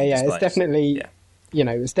ability. Yeah. It's definitely,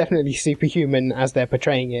 it's definitely superhuman as they're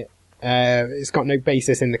portraying it. It's got no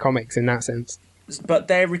basis in the comics in that sense. But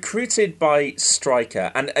they're recruited by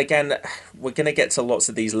Stryker, and again, we're going to get to lots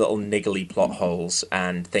of these little niggly plot holes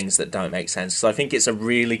and things that don't make sense. So I think it's a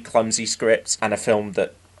really clumsy script and a film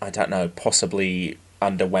that, I don't know, possibly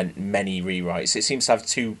underwent many rewrites. It seems to have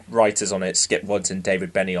two writers on it, Skip Woods and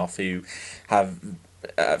David Benioff, who have,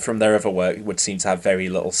 from their other work, would seem to have very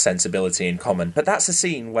little sensibility in common. But that's a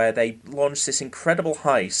scene where they launch this incredible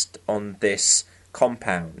heist on this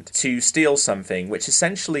compound to steal something, which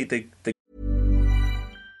essentially the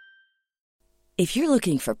If you're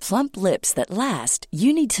looking for plump lips that last,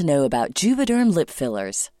 you need to know about Juvederm lip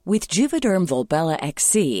fillers. With Juvederm Volbella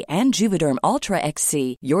XC and Juvederm Ultra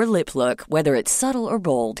XC, your lip look, whether it's subtle or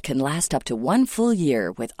bold, can last up to 1 full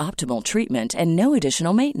year with optimal treatment and no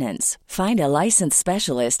additional maintenance. Find a licensed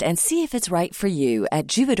specialist and see if it's right for you at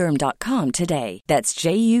Juvederm.com today. That's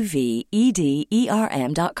JUVEDERM.com.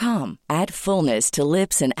 Add fullness to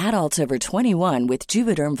lips in adults over 21 with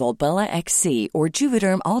Juvederm Volbella XC or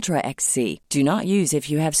Juvederm Ultra XC. Do not use if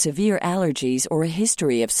you have severe allergies or a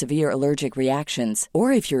history of severe allergic reactions,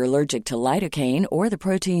 or if you're allergic to lidocaine or the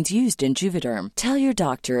proteins used in Juvederm. Tell your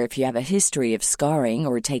doctor if you have a history of scarring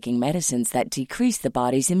or taking medicines that decrease the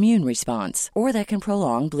body's immune response or that can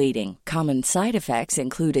prolong bleeding. Common side effects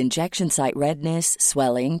include injection site redness,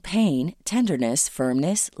 swelling, pain, tenderness,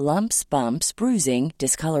 firmness, lumps, bumps, bruising,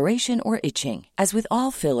 discoloration, or itching. As with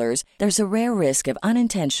all fillers, there's a rare risk of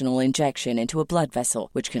unintentional injection into a blood vessel,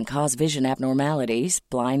 which can cause vision abnormalities,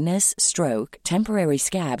 blindness, stroke, temporary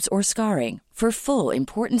scabs, or scarring. For full,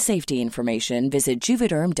 important safety information, visit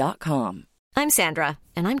Juvederm.com. I'm Sandra,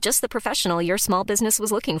 and I'm just the professional your small business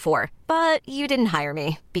was looking for. But you didn't hire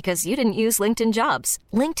me because you didn't use LinkedIn Jobs.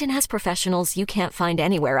 LinkedIn has professionals you can't find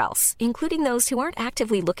anywhere else, including those who aren't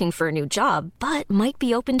actively looking for a new job, but might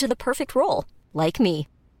be open to the perfect role, like me.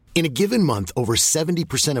 In a given month, over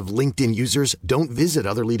 70% of LinkedIn users don't visit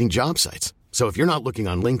other leading job sites. So if you're not looking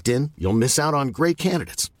on LinkedIn, you'll miss out on great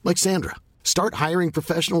candidates like Sandra. Start hiring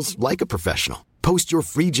professionals like a professional. Post your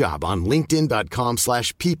free job on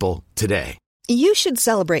linkedin.com/people today. You should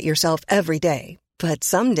celebrate yourself every day, but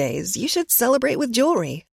some days you should celebrate with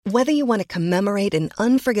jewelry. Whether you want to commemorate an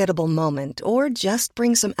unforgettable moment or just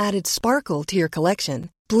bring some added sparkle to your collection,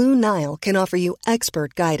 Blue Nile can offer you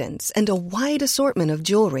expert guidance and a wide assortment of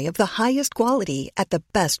jewelry of the highest quality at the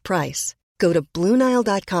best price. Go to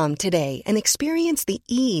BlueNile.com today and experience the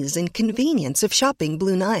ease and convenience of shopping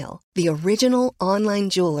Blue Nile, the original online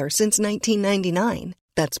jeweler since 1999.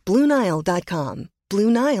 That's BlueNile.com.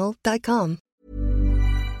 BlueNile.com.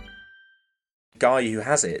 guy who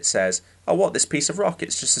has it says, "Oh, what, this piece of rock?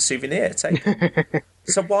 It's just a souvenir. Take it."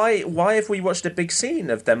 So why have we watched a big scene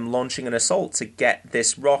of them launching an assault to get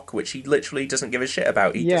this rock, which he literally doesn't give a shit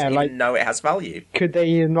about? He doesn't even know it has value. Could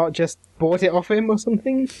they have not just bought it off him or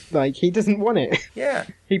something? Like, he doesn't want it. Yeah.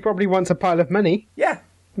 He probably wants a pile of money. Yeah.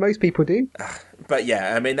 Most people do. But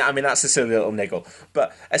yeah, I mean that's a silly little niggle.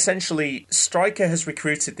 But essentially, Stryker has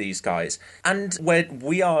recruited these guys, and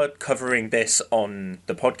we are covering this on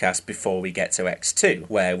the podcast before we get to X2,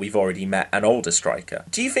 where we've already met an older Stryker.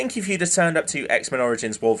 Do you think if you'd have turned up to X-Men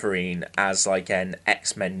Origins Wolverine as like an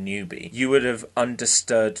X-Men newbie, you would have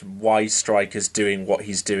understood why Stryker's doing what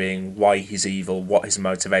he's doing, why he's evil, what his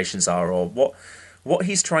motivations are, or what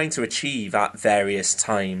he's trying to achieve at various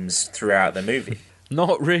times throughout the movie?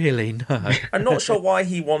 Not really, no. I'm not sure why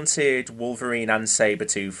he wanted Wolverine and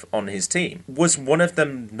Sabretooth on his team. Was one of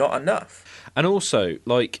them not enough? And also,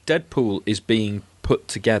 like, Deadpool is being put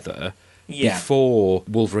together before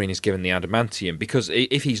Wolverine is given the adamantium, because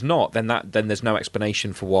if he's not, then there's no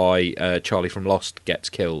explanation for why Charlie from Lost gets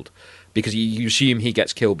killed. Because you assume he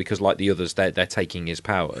gets killed because, like the others, they're taking his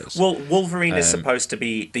powers. Well, Wolverine is supposed to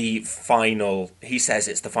be the final... He says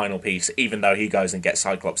it's the final piece, even though he goes and gets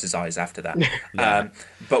Cyclops' eyes after that.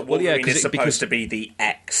 But Wolverine is supposed to be the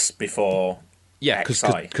X before because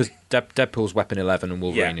Deadpool's Weapon 11 and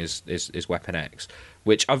Wolverine is Weapon X.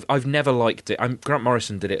 Which I've never liked it. Grant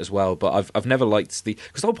Morrison did it as well, but I've never liked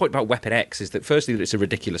because the whole point about Weapon X is that firstly that it's a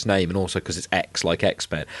ridiculous name, and also because it's X like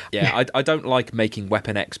X-Men. Yeah, I don't like making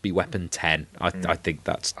Weapon X be Weapon 10. I think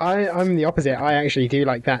that's. I'm the opposite. I actually do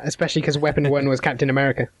like that, especially because Weapon 1 was Captain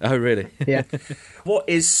America. Oh really? Yeah. What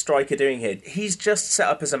is Stryker doing here? He's just set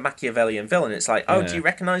up as a Machiavellian villain. It's like, do you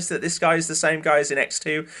recognise that this guy is the same guy as in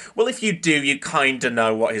X2? Well, if you do, you kind of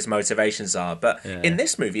know what his motivations are. But in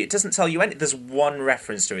this movie, it doesn't tell you anything. There's one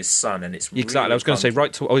reference to his son, and it's exactly. Really I was going to say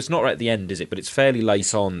it's not right at the end, is it? But it's fairly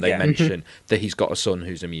late on. They mention that he's got a son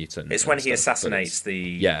who's a mutant. It's when he assassinates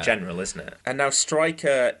the general, isn't it? And now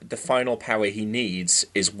Stryker, the final power he needs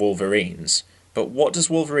is Wolverine's. But what does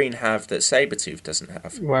Wolverine have that Sabretooth doesn't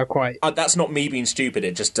have? Well, quite. That's not me being stupid,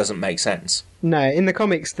 it just doesn't make sense. No, in the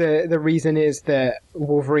comics, the reason is that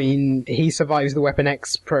Wolverine, he survives the Weapon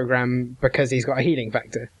X program because he's got a healing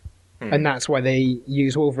factor. And that's why they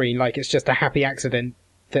use Wolverine like it's just a happy accident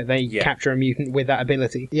that they capture a mutant with that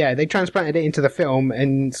ability. Yeah, they transplanted it into the film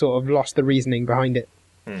and sort of lost the reasoning behind it.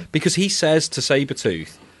 Because he says to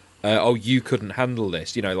Sabretooth, you couldn't handle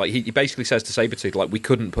this. You know, like he basically says to Sabretooth, like, we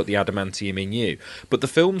couldn't put the adamantium in you. But the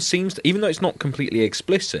film seems to, even though it's not completely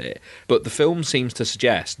explicit, but the film seems to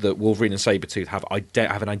suggest that Wolverine and Sabretooth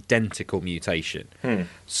have an identical mutation.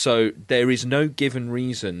 So there is no given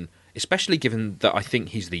reason, especially given that I think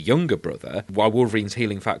he's the younger brother, why Wolverine's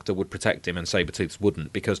healing factor would protect him and Sabretooth's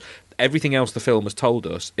wouldn't, because everything else the film has told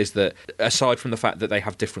us is that, aside from the fact that they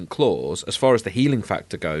have different claws, as far as the healing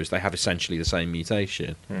factor goes, they have essentially the same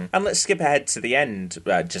mutation. And let's skip ahead to the end,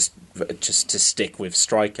 just to stick with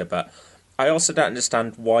Stryker, but I also don't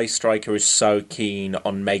understand why Stryker is so keen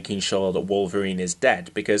on making sure that Wolverine is dead,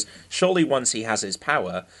 because surely once he has his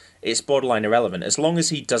power, it's borderline irrelevant. As long as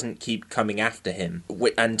he doesn't keep coming after him,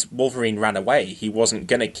 and Wolverine ran away, he wasn't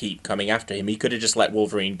going to keep coming after him. He could have just let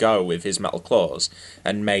Wolverine go with his metal claws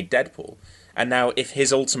and made Deadpool. And now, if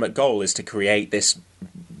his ultimate goal is to create this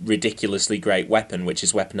ridiculously great weapon, which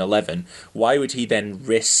is Weapon 11, why would he then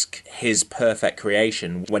risk his perfect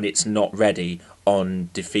creation when it's not ready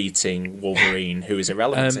on defeating Wolverine, who is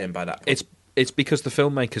irrelevant to him by that point? It's because the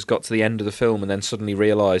filmmakers got to the end of the film and then suddenly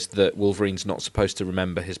realised that Wolverine's not supposed to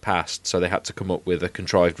remember his past, so they had to come up with a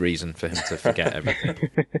contrived reason for him to forget everything.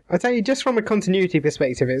 I'll tell you, just from a continuity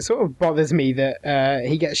perspective, it sort of bothers me that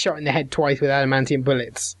he gets shot in the head twice with adamantium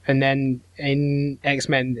bullets, and then in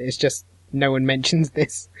X-Men it's just no one mentions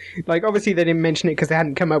this. Like, obviously they didn't mention it because they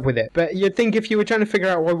hadn't come up with it, but you'd think if you were trying to figure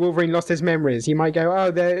out why Wolverine lost his memories, you might go,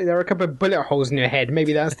 oh, there are a couple of bullet holes in your head,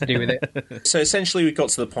 maybe that's to do with it. So essentially we got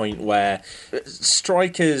to the point where,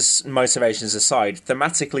 Stryker's motivations aside,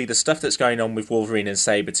 thematically the stuff that's going on with Wolverine and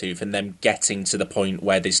Sabretooth and them getting to the point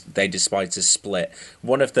where they decide to split,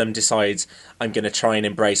 one of them decides, I'm going to try and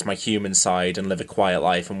embrace my human side and live a quiet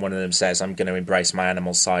life, and one of them says, I'm going to embrace my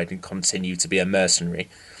animal side and continue to be a mercenary.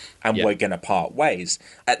 And we're going to part ways.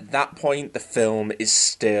 At that point, the film is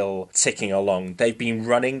still ticking along. They've been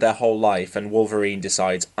running their whole life, and Wolverine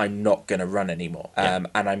decides, I'm not going to run anymore, and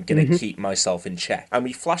I'm going to keep myself in check. And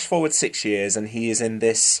we flash forward 6 years, and he is in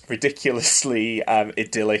this ridiculously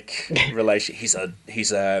idyllic relationship.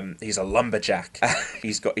 He's a lumberjack.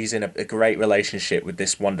 he's in a great relationship with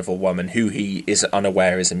this wonderful woman who he is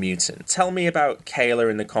unaware is a mutant. Tell me about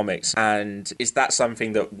Kayla in the comics, and is that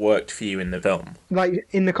something that worked for you in the film? Like,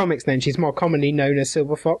 in the comics, comics then, she's more commonly known as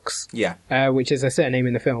Silver Fox. Yeah. Which is a surname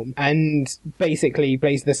in the film. And basically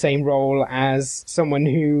plays the same role as someone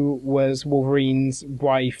who was Wolverine's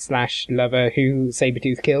wife/lover who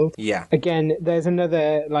Sabretooth killed. Yeah. Again, there's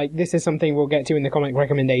another, like, this is something we'll get to in the comic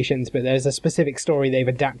recommendations, but there's a specific story they've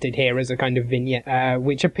adapted here as a kind of vignette,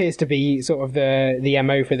 which appears to be sort of the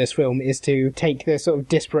MO for this film, is to take the sort of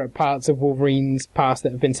disparate parts of Wolverine's past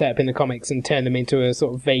that have been set up in the comics and turn them into a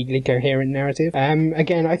sort of vaguely coherent narrative.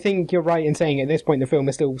 Again, I think you're right in saying at this point the film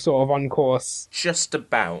is still sort of on course. Just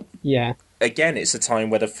about. Yeah. Again, it's a time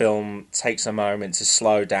where the film takes a moment to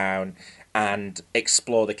slow down and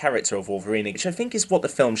explore the character of Wolverine, which I think is what the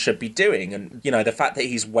film should be doing. And, you know, the fact that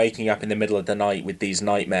he's waking up in the middle of the night with these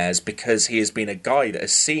nightmares because he has been a guy that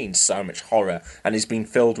has seen so much horror and has been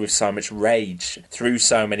filled with so much rage through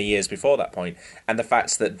so many years before that point. And the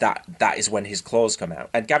fact that is when his claws come out.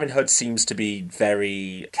 And Gavin Hood seems to be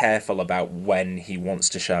very careful about when he wants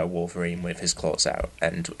to show Wolverine with his claws out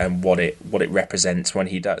and what it represents when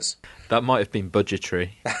he does. That might have been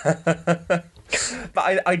budgetary.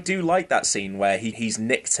 But I do like that scene where he's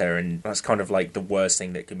nicked her, and that's kind of like the worst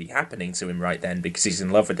thing that could be happening to him right then, because he's in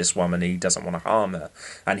love with this woman and he doesn't want to harm her,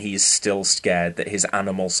 and he is still scared that his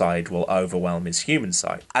animal side will overwhelm his human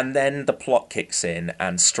side. And then the plot kicks in,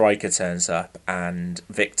 and Stryker turns up, and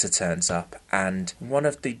Victor turns up, and one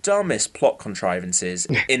of the dumbest plot contrivances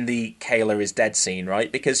in the Kayla is dead scene, right?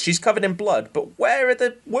 Because she's covered in blood, but where are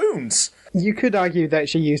the wounds? You could argue that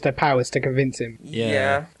she used her powers to convince him.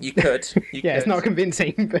 Yeah, you could. It's not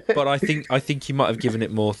convincing. But I think you might have given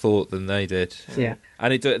it more thought than they did. Yeah.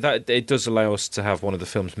 And it does allow us to have one of the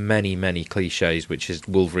film's many, many cliches, which is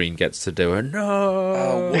Wolverine gets to do a no.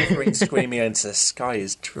 Oh, Wolverine screaming into the sky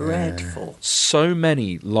is dreadful. Yeah. So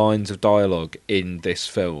many lines of dialogue in this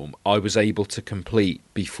film I was able to complete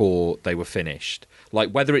before they were finished.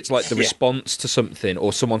 Like, whether it's like the response to something,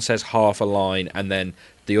 or someone says half a line and then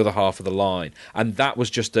the other half of the line, and that was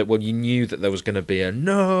just that. Well, you knew that there was going to be a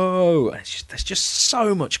no. There's just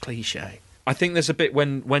so much cliche. I think there's a bit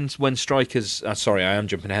when Stryker's sorry, I am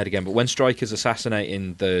jumping ahead again, but when Stryker's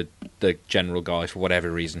assassinating the general guy for whatever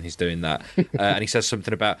reason he's doing that, and he says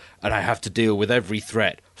something about, and I have to deal with every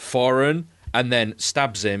threat, foreign, and then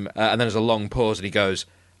stabs him, and then there's a long pause, and he goes,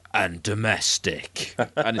 and domestic.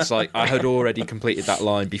 And it's like, I had already completed that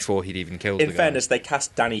line before he'd even killed the guy. In fairness, they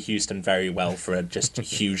cast Danny Huston very well for a just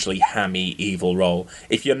hugely hammy, evil role.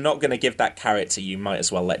 If you're not going to give that character, you might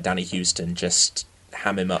as well let Danny Huston just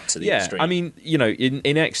ham him up to the extreme. I mean, you know, in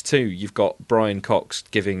X2, you've got Brian Cox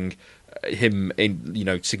giving him in, you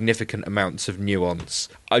know, significant amounts of nuance.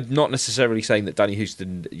 I'm not necessarily saying that Danny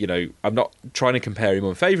Huston, you know, I'm not trying to compare him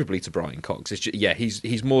unfavourably to Brian Cox. It's just,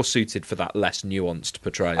 he's more suited for that less nuanced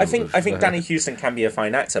portrayal. I think Danny Huston can be a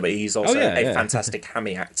fine actor, but he's also a fantastic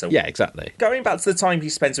hammy actor. Yeah, exactly. Going back to the time he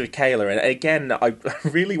spends with Kayla, and again, I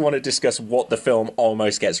really want to discuss what the film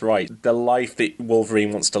almost gets right. The life that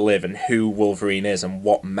Wolverine wants to live and who Wolverine is and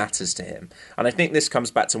what matters to him. And I think this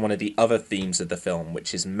comes back to one of the other themes of the film,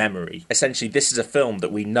 which is memory. Essentially, this is a film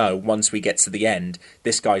that we know once we get to the end,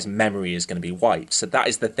 this guy's memory is going to be wiped. So that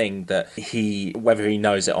is the thing that he, whether he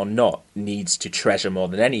knows it or not, needs to treasure more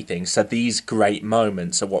than anything. So these great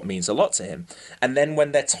moments are what means a lot to him. And then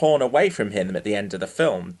when they're torn away from him at the end of the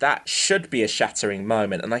film, that should be a shattering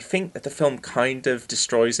moment. And I think that the film kind of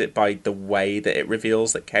destroys it by the way that it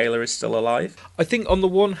reveals that Kayla is still alive. I think on the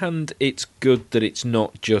one hand, it's good that it's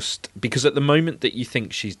not just... Because at the moment that you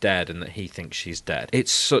think she's dead and that he thinks she's dead,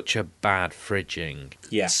 it's such a bad fridging.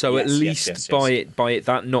 Yeah. So at least by it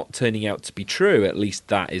that not turning out to be true, at least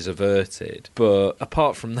that is averted. But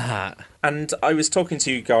apart from that... And I was talking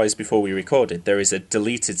to you guys before we recorded. There is a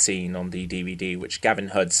deleted scene on the DVD which Gavin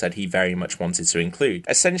Hood said he very much wanted to include.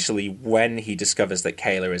 Essentially, when he discovers that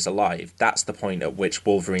Kayla is alive, that's the point at which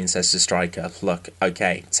Wolverine says to Stryker, look,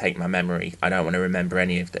 okay, take my memory. I don't want to remember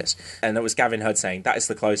any of this. And it was Gavin Hood saying that is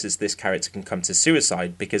the closest this character can come to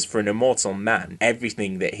suicide, because for an immortal man,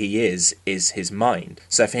 everything that he is his mind.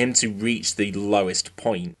 So for him to reach the lowest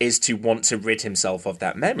point is to want to rid himself of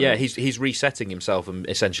that memory. Yeah, he's resetting himself and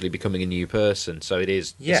essentially becoming a new person, so it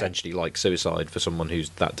is essentially like suicide for someone who's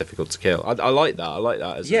that difficult to kill. I like that. I like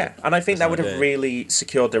that. And I think that would have really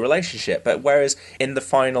secured the relationship. But whereas in the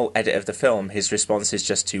final edit of the film, his response is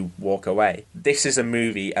just to walk away. This is a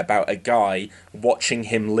movie about a guy watching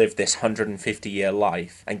him live this 150-year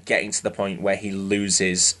life and getting to the point where he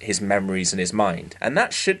loses his memories and his mind. And I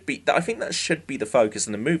think that should be the focus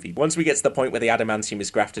in the movie. Once we get to the point where the adamantium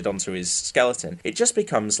is grafted onto his skeleton, it just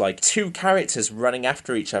becomes like two characters running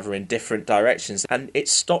after each other in different different directions, and it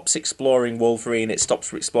stops exploring Wolverine, it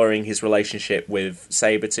stops exploring his relationship with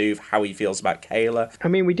Sabretooth, how he feels about Kayla. I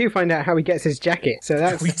mean, we do find out how he gets his jacket, so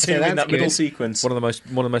that's we do in that middle sequence. One of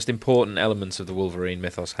the most important elements of the Wolverine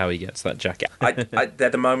mythos, how he gets that jacket. They're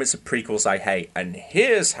the moments of prequels I hate, and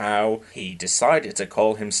here's how he decided to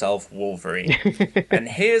call himself Wolverine. And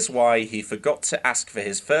here's why he forgot to ask for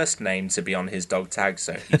his first name to be on his dog tag,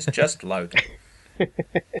 so he's just Logan.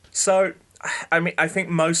 So, I mean, I think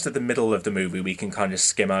most of the middle of the movie we can kind of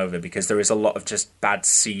skim over because there is a lot of just bad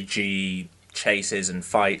CG chases and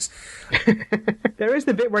fights. There is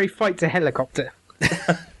the bit where he fights a helicopter.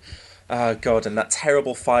 Oh, God, and that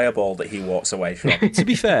terrible fireball that he walks away from. To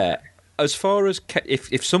be fair, as far as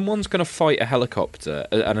if someone's going to fight a helicopter,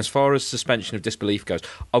 and as far as suspension of disbelief goes,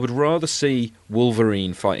 I would rather see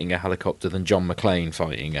Wolverine fighting a helicopter than John McClane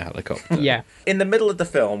fighting a helicopter. Yeah. In the middle of the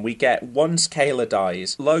film, we get, once Kayla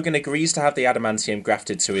dies, Logan agrees to have the adamantium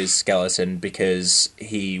grafted to his skeleton because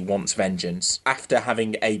he wants vengeance, after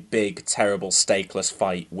having a big, terrible, stakeless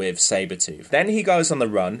fight with Sabretooth. Then he goes on the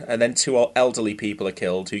run, and then 2 elderly people are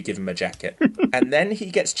killed who give him a jacket. And then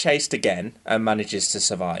he gets chased again and manages to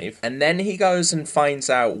survive. And then he goes and finds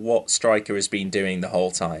out what Stryker has been doing the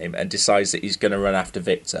whole time and decides that he's going to run after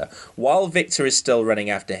Victor, while Victor is still running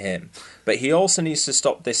after him. But he also needs to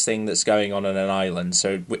stop this thing that's going on an island,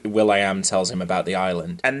 so Will.i.am tells him about the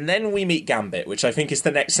island. And then we meet Gambit, which I think is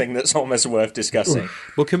the next thing that's almost worth discussing.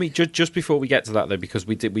 Well, can we, just before we get to that, though, because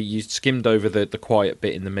you skimmed over the quiet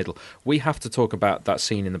bit in the middle, we have to talk about that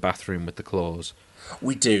scene in the bathroom with the claws.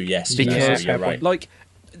 We do, yes. Because, you're right. Like,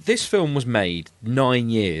 this film was made 9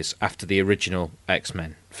 years after the original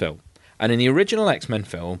X-Men film. And in the original X-Men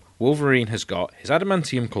film, Wolverine has got his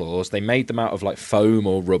adamantium claws. They made them out of like foam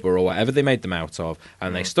or rubber or whatever they made them out of,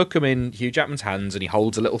 and they stuck them in Hugh Jackman's hands, and he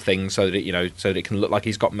holds a little thing so that it can look like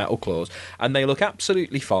he's got metal claws, and they look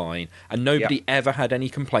absolutely fine. And nobody ever had any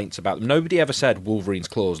complaints about them. Nobody ever said Wolverine's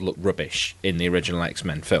claws look rubbish in the original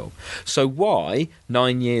X-Men film. So why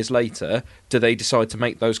 9 years later do they decide to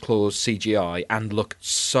make those claws CGI and look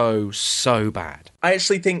so bad? I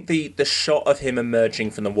actually think the shot of him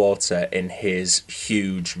emerging from the water in his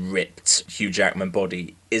huge, ripped Hugh Jackman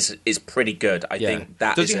body is pretty good. I think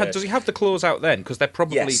that does he have the claws out then? Because they're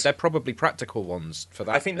probably practical ones for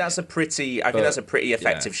that. I think that's a pretty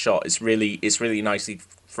effective shot. It's really nicely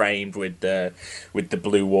framed with the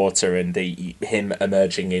blue water and him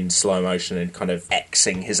emerging in slow motion and kind of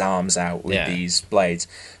Xing his arms out with these blades.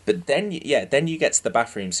 But then you get to the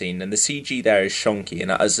bathroom scene, and the CG there is shonky, and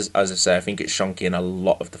as I say, I think it's shonky in a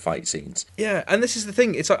lot of the fight scenes. Yeah, and this is the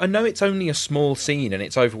thing. I know it's only a small scene and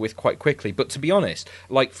it's over with quite quickly, but to be honest,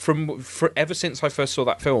 like ever since I first saw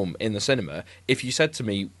that film in the cinema, if you said to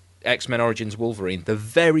me X-Men Origins Wolverine, the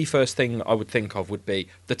very first thing I would think of would be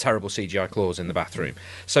the terrible CGI claws in the bathroom.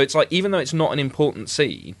 So it's like, even though it's not an important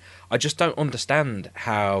scene, I just don't understand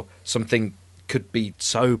how something could be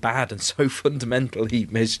so bad and so fundamentally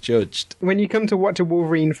misjudged. When you come to watch a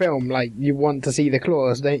Wolverine film, like, you want to see the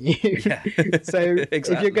claws, don't you? Yeah. So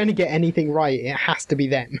Exactly. if you're going to get anything right, it has to be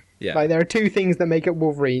them. Yeah. Like, there are 2 things that make up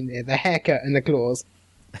Wolverine: the haircut and the claws.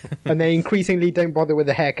 And they increasingly don't bother with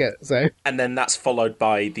the haircut. So, and then that's followed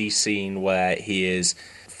by the scene where he is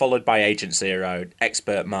followed by Agent Zero.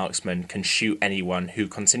 Expert marksman, can shoot anyone, who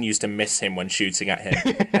continues to miss him when shooting at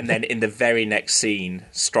him. And then in the very next scene,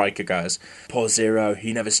 Stryker goes, "Poor Zero,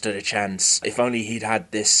 he never stood a chance. If only he'd had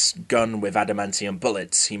this gun with adamantium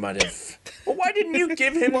bullets, he might have..." Well, why didn't you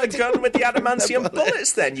give him the gun with the adamantium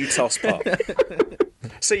bullets then, you tosspot?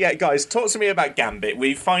 So yeah, guys, talk to me about Gambit.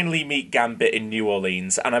 We finally meet Gambit in New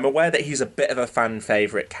Orleans, and I'm aware that he's a bit of a fan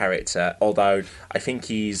favourite character, although I think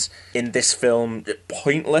he's, in this film,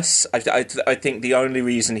 pointless. I think the only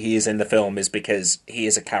reason he is in the film is because he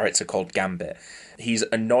is a character called Gambit. He's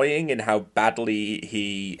annoying in how badly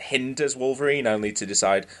he hinders Wolverine, only to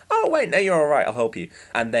decide, "Oh, wait, no, you're all right, I'll help you,"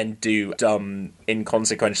 and then do dumb,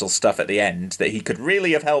 inconsequential stuff at the end that he could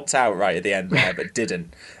really have helped out right at the end there, but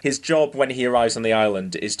didn't. His job when he arrives on the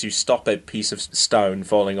island is to stop a piece of stone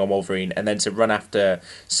falling on Wolverine and then to run after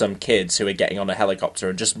some kids who are getting on a helicopter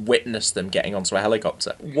and just witness them getting onto a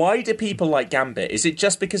helicopter. Why do people like Gambit? Is it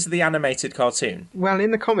just because of the animated cartoon? well,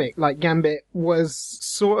 in the comic, like, Gambit was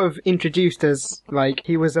sort of introduced as, like,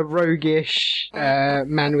 he was a roguish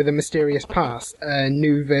man with a mysterious past, a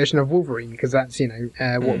new version of Wolverine, because that's,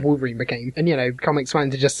 what Wolverine became. And, comics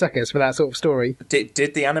fans are just suckers for that sort of story. Did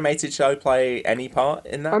the animated show play any part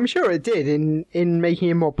in that? I'm sure it did in making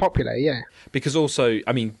making him more popular, yeah. Because also,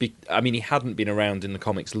 I mean, he hadn't been around in the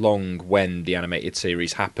comics long when the animated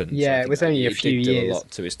series happened. Yeah, so it was only a few years. It did years. a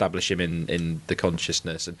lot to establish him in the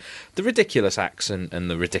consciousness, and the ridiculous accent and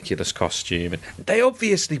the ridiculous costume. And they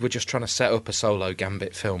obviously were just trying to set up a solo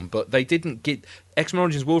Gambit film, but they didn't get... X-Men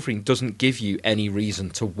Origins Wolverine doesn't give you any reason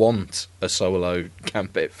to want a solo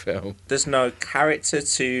Gambit film. There's no character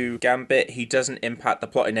to Gambit. He doesn't impact the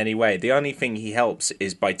plot in any way. The only thing he helps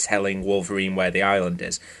is by telling Wolverine where the island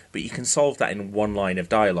is. But you can solve that in one line of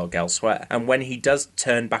dialogue elsewhere. And when he does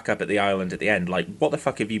turn back up at the island at the end, like, what the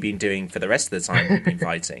fuck have you been doing for the rest of the time you've been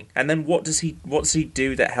fighting? And then what does he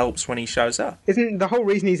do that helps when he shows up? Isn't the whole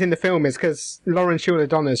reason he's in the film is because Lauren Schuler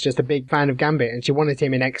Donner's just a big fan of Gambit, and she wanted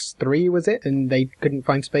him in X3, was it? And they couldn't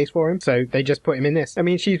find space for him, so they just put him in this. I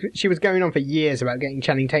mean, she was going on for years about getting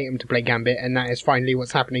Channing Tatum to play Gambit, and that is finally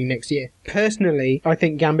what's happening next year. Personally, I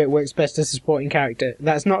think Gambit works best as a supporting character.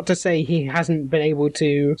 That's not to say he hasn't been able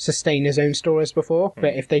to sustain his own stories before,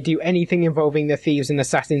 but if they do anything involving the Thieves and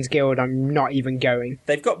Assassins Guild, I'm not even going.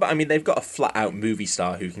 They've got a flat-out movie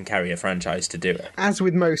star who can carry a franchise to do it. As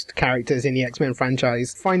with most characters in the X-Men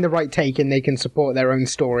franchise, find the right take and they can support their own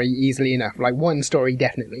story easily enough. Like, one story,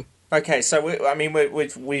 definitely. Okay, so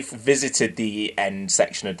we've visited the end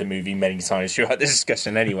section of the movie many times throughout the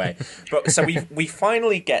discussion anyway. But so we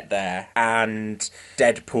finally get there, and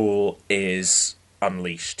Deadpool is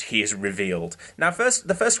unleashed. He is revealed. Now,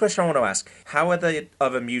 the first question I want to ask: how are the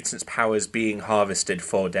other mutants' powers being harvested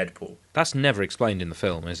for Deadpool? That's never explained in the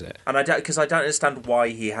film, is it? And I don't understand why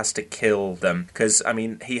he has to kill them. Because, I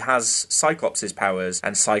mean, he has Cyclops' powers,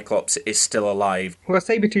 and Cyclops is still alive. Well,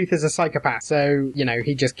 Sabretooth is a psychopath, so,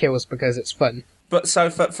 he just kills because it's fun. But so,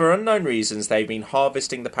 for unknown reasons, they've been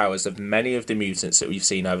harvesting the powers of many of the mutants that we've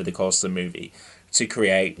seen over the course of the movie to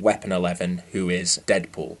create Weapon 11, who is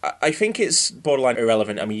Deadpool. I think it's borderline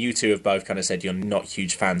irrelevant. I mean, you two have both kind of said you're not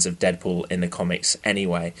huge fans of Deadpool in the comics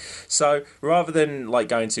anyway. So rather than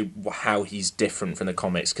going to how he's different from the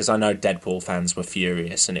comics, because I know Deadpool fans were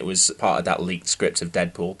furious, and it was part of that leaked script of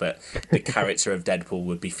Deadpool that the character of Deadpool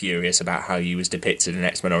would be furious about how he was depicted in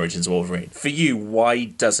X-Men Origins Wolverine. For you, why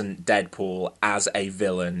doesn't Deadpool as a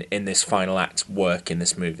villain in this final act work in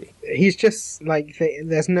this movie? He's just,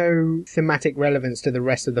 there's no thematic relevance to the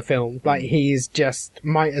rest of the film. He's just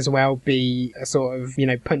might as well be a sort of,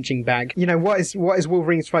 punching bag. What is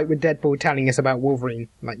Wolverine's fight with Deadpool telling us about Wolverine?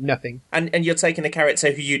 Nothing. And you're taking a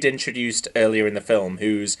character who you'd introduced earlier in the film,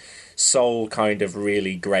 whose sole kind of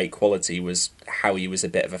really great quality was how he was a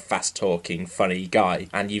bit of a fast-talking, funny guy,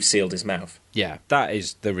 and you've sealed his mouth. Yeah, that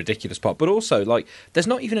is the ridiculous part. But also, there's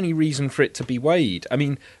not even any reason for it to be Wade. I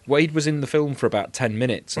mean, Wade was in the film for about 10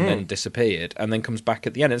 minutes and then disappeared and then comes back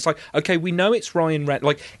at the end. And it's okay, we know it's Ryan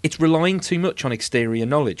Reynolds. It's relying too much on exterior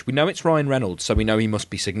knowledge. We know it's Ryan Reynolds, so we know he must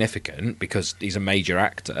be significant because he's a major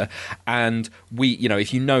actor. And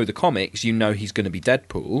if you know the comics, you know he's going to be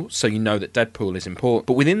Deadpool, so you know that Deadpool is important.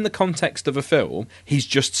 But within the context of a film, he's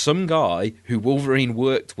just some guy who Wolverine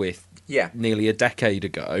worked with nearly a decade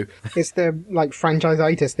ago. It's the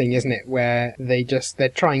franchise-itis thing, isn't it? Where they're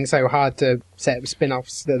trying so hard to set up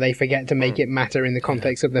spin-offs that they forget to make it matter in the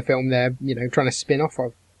context of the film they're, trying to spin off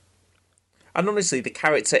of. And honestly, the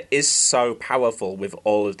character is so powerful with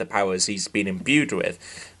all of the powers he's been imbued with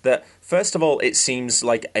that, first of all, it seems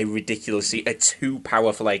like a too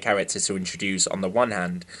powerful a character to introduce on the one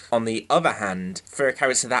hand. On the other hand, for a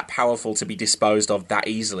character that powerful to be disposed of that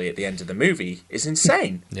easily at the end of the movie is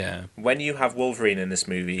insane. Yeah. When you have Wolverine in this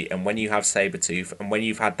movie, and when you have Sabretooth, and when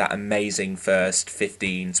you've had that amazing first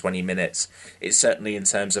 15, 20 minutes, it's certainly in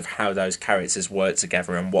terms of how those characters work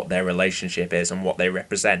together and what their relationship is and what they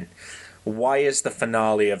represent. Why is the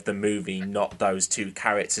finale of the movie not those two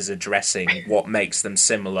characters addressing what makes them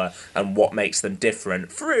similar and what makes them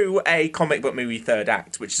different through a comic book movie third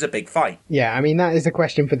act, which is a big fight? Yeah, I mean, that is a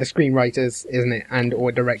question for the screenwriters, isn't it?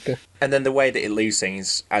 And/or director. And then the way that it leaves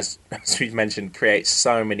things, as we've mentioned, creates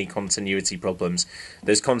so many continuity problems.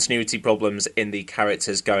 There's continuity problems in the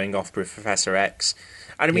characters going off with Professor X.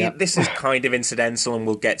 And I mean, this is kind of incidental, and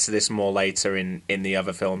we'll get to this more later in the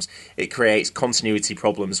other films. It creates continuity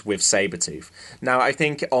problems with Sabretooth. Now, I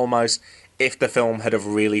think almost if the film had have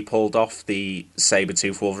really pulled off the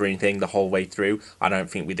Sabretooth Wolverine thing the whole way through, I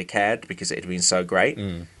don't think we'd have cared because it had been so great.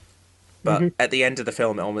 But at the end of the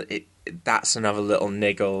film, that's another little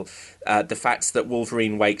niggle. The fact that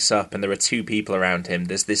Wolverine wakes up and there are two people around him.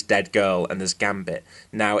 There's this dead girl and there's Gambit.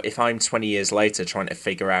 Now, if I'm 20 years later trying to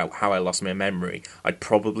figure out how I lost my memory, I'd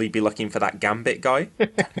probably be looking for that Gambit guy.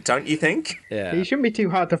 Don't you think? Yeah. He shouldn't be too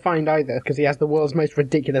hard to find either, because he has the world's most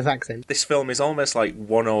ridiculous accent. This film is almost like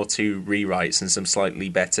one or two rewrites and some slightly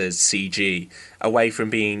better CG away from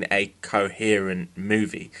being a coherent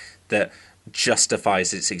movie that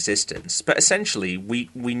justifies its existence. But essentially, we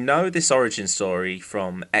know this origin story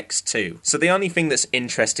from X2. So the only thing that's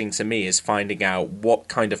interesting to me is finding out what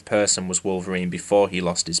kind of person was Wolverine before he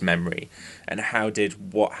lost his memory, and how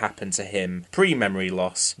did what happened to him pre-memory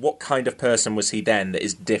loss, what kind of person was he then that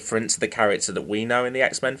is different to the character that we know in the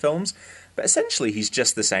X-Men films. But essentially, he's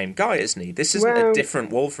just the same guy, isn't he? This isn't a different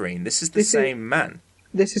Wolverine. This is the same man.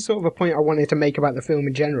 This is sort of a point I wanted to make about the film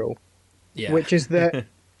in general, which is that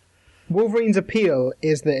Wolverine's appeal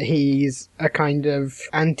is that he's a kind of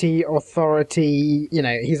anti-authority,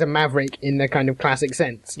 he's a maverick in the kind of classic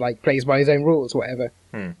sense, like plays by his own rules, whatever.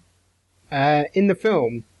 In the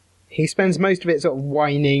film, he spends most of it sort of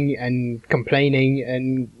whining and complaining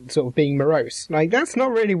and sort of being morose. Like, that's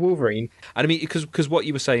not really Wolverine. And I mean, because what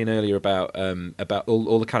you were saying earlier about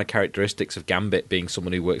all the kind of characteristics of Gambit being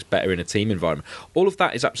someone who works better in a team environment, all of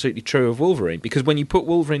that is absolutely true of Wolverine. Because when you put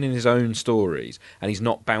Wolverine in his own stories and he's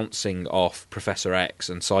not bouncing off Professor X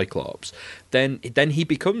and Cyclops, then he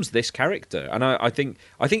becomes this character. And I think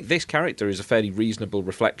this character is a fairly reasonable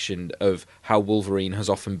reflection of how Wolverine has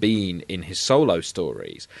often been in his solo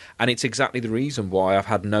stories. And it's exactly the reason why I've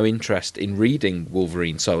had no interest in reading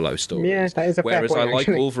Wolverine solo stories. Yeah, that is a fair Whereas point, I like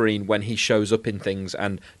actually. Wolverine when he shows up in things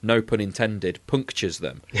and, no pun intended, punctures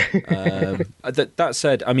them. That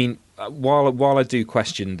said, I mean, while I do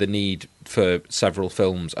question the need for several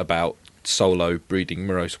films about solo brooding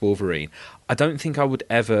morose Wolverine, I don't think I would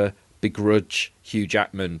ever begrudge Hugh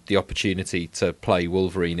Jackman the opportunity to play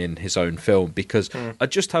Wolverine in his own film, because I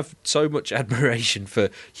just have so much admiration for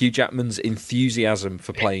Hugh Jackman's enthusiasm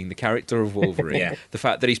for playing the character of Wolverine. The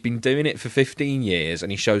fact that he's been doing it for 15 years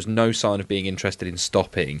and he shows no sign of being interested in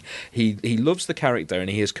stopping. He loves the character and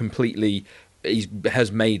he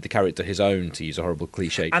has made the character his own, to use a horrible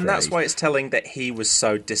cliche And phrase. that's why it's telling that he was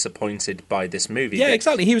so disappointed by this movie. Yeah,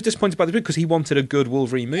 exactly. He was disappointed by the movie because he wanted a good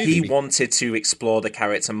Wolverine movie. He wanted to explore the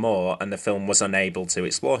character more, and the film was unable to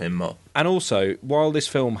explore him more. And also, while this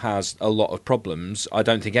film has a lot of problems, I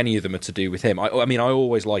don't think any of them are to do with him. I mean, I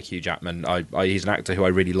always like Hugh Jackman. He's an actor who I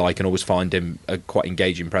really like and always find him a quite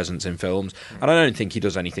engaging presence in films. And I don't think he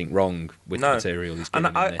does anything wrong with the material he's given.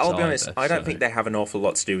 And I'll be honest, I don't think they have an awful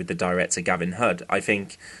lot to do with the director, Gavin Hood. I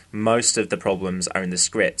think most of the problems are in the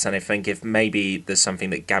script, and I think if maybe there's something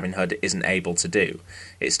that Gavin Hood isn't able to do,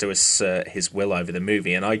 it's to assert his will over the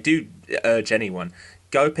movie. And I do urge anyone,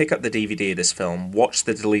 go pick up the DVD of this film, watch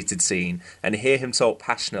the deleted scene, and hear him talk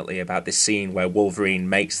passionately about this scene where Wolverine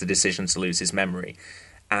makes the decision to lose his memory,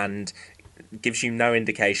 and gives you no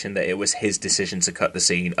indication that it was his decision to cut the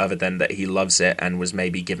scene, other than that he loves it and was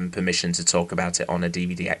maybe given permission to talk about it on a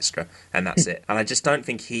DVD extra, and that's it. And I just don't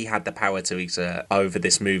think he had the power to exert over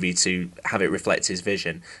this movie to have it reflect his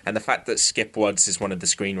vision. And the fact that Skip Woods is one of the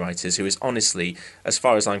screenwriters, who is honestly, as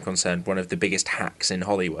far as I'm concerned, one of the biggest hacks in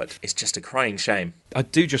Hollywood, is just a crying shame. I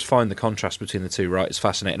do just find the contrast between the two writers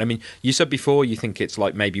fascinating. I mean, you said before you think it's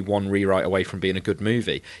like maybe one rewrite away from being a good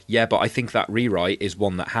movie. Yeah, but I think that rewrite is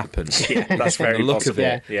one that happened. Yeah, that's very the look possible. of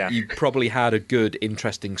it, Yeah. you probably had a good,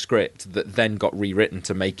 interesting script that then got rewritten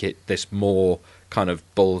to make it this more kind of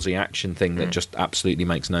ballsy action thing that just absolutely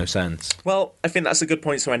makes no sense. Well, I think that's a good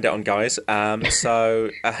point to end it on, guys. So,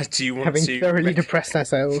 do you want Having to... thoroughly depressed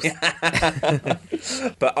ourselves.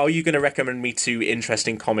 But are you going to recommend me two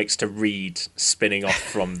interesting comics to read spinning off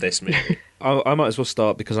from this movie? I might as well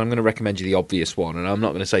start because I'm going to recommend you the obvious one, and I'm not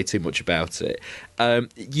going to say too much about it.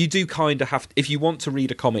 You do kind of have to, if you want to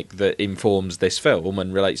read a comic that informs this film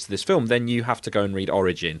and relates to this film, then you have to go and read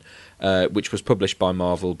Origin, which was published by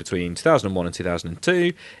Marvel between 2001 and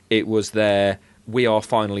 2002. It was their we are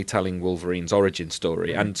finally telling Wolverine's origin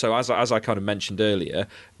story. And so as I kind of mentioned earlier,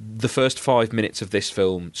 the first 5 minutes of this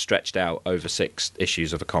film stretched out over 6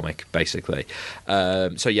 issues of a comic, basically.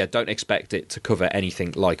 So yeah, don't expect it to cover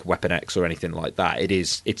anything like Weapon X or anything like that.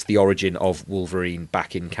 It's the origin of Wolverine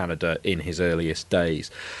back in Canada in his earliest days.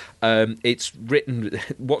 It's written.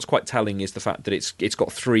 What's quite telling is the fact that it's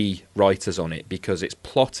got 3 writers on it, because it's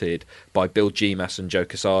plotted by Bill Jemas and Joe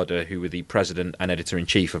Quesada, who were the president and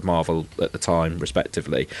editor-in-chief of Marvel at the time,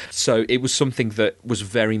 respectively. So it was something that was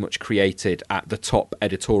very much created at the top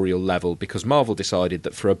editorial level, because Marvel decided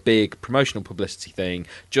that for a big promotional publicity thing,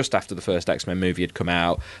 just after the first X-Men movie had come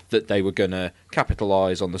out, that they were going to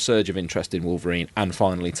capitalise on the surge of interest in Wolverine and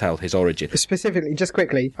finally tell his origin. Specifically, just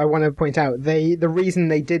quickly, I want to point out, the reason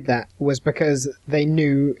they did that was because they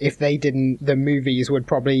knew if they didn't, the movies would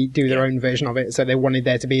probably do their own version of it, so they wanted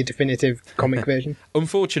there to be a definitive comic version.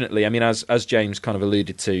 Unfortunately, I mean, as James kind of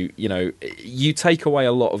alluded to, you know, you take away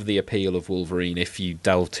a lot of the appeal of Wolverine if you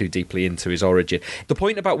delve too deeply into his origin. The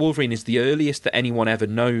point about Wolverine is the earliest that anyone ever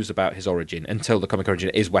knows about his origin until the comic origin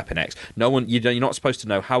is Weapon X. You're not supposed to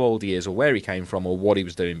know how old he is or where he came from or what he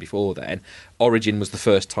was doing before then. Origin was the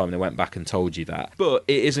first time they went back and told you that. But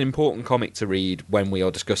it is an important comic to read when we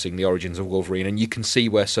are discussing the origins of Wolverine, and you can see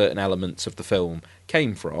where certain elements of the film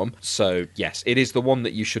came from. So yes, it is the one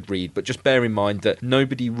that you should read, but just bear in mind that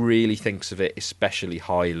nobody really thinks of it especially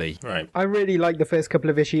highly. Right. I really like the first couple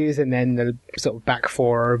of issues, and then the sort of back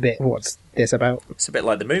 4 are a bit, what's this about? It's a bit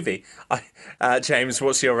like the movie. James,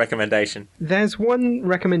 what's your recommendation? There's one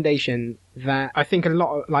recommendation that I think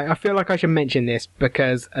I feel like I should mention this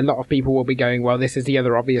because a lot of people will be going, well, this is the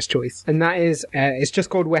other obvious choice. And that is, it's just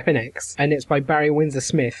called Weapon X, and it's by Barry Windsor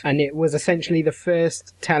Smith, and it was essentially the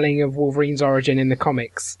first telling of Wolverine's origin in the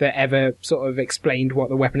comics that ever sort of explained what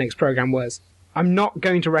the Weapon X program was. I'm not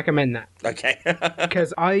going to recommend that. Okay.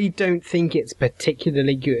 Because I don't think it's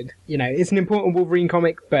particularly good. You know, it's an important Wolverine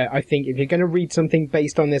comic, but I think if you're going to read something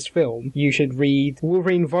based on this film, you should read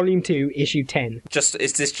Wolverine Volume 2, Issue 10.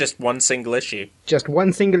 Is this just one single issue? Just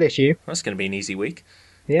one single issue. That's going to be an easy week.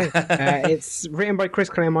 Yeah, it's written by Chris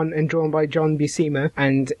Claremont and drawn by John Buscema,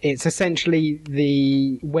 and it's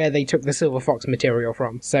essentially where they took the Silver Fox material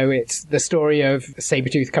from. So it's the story of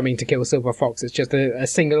Sabretooth coming to kill Silver Fox. It's just a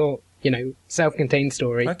single, self-contained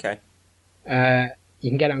story. Okay. You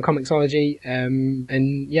can get it on Comixology,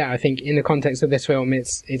 and yeah, I think in the context of this film,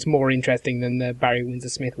 it's more interesting than the Barry Windsor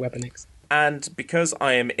Smith Weapon X. And because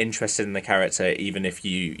I am interested in the character, even if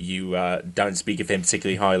you don't speak of him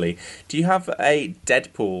particularly highly, do you have a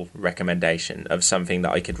Deadpool recommendation of something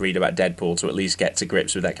that I could read about Deadpool to at least get to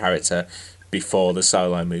grips with that character before the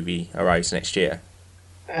Solo movie arrives next year?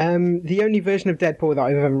 The only version of Deadpool that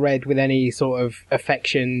I've ever read with any sort of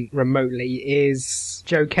affection remotely is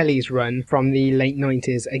Joe Kelly's run from the late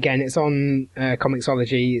 90s. Again, it's on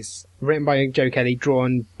Comixology. It's written by Joe Kelly,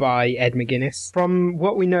 drawn by Ed McGuinness. From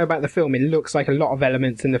what we know about the film, it looks like a lot of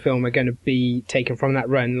elements in the film are going to be taken from that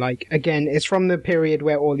run. Like, again, it's from the period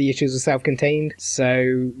where all the issues are self-contained,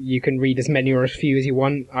 so you can read as many or as few as you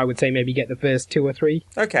want. I would say maybe get the first 2 or 3.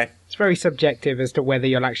 Okay. It's very subjective as to whether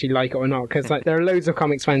you'll actually like it or not, because there are loads of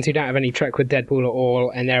comics fans who don't have any truck with Deadpool at all,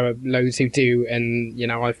 and there are loads who do, and,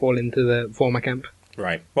 I fall into the former camp.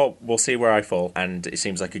 Right. Well, we'll see where I fall, and it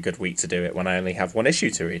seems like a good week to do it when I only have one issue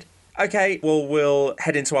to read. Okay, well, we'll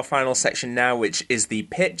head into our final section now, which is the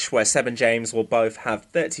pitch, where Seb and James will both have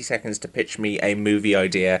 30 seconds to pitch me a movie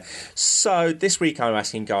idea. So this week I'm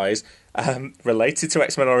asking, guys, related to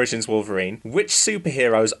X-Men Origins Wolverine, which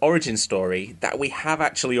superhero's origin story that we have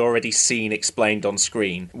actually already seen explained on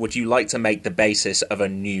screen would you like to make the basis of a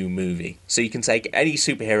new movie? So you can take any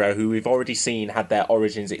superhero who we've already seen had their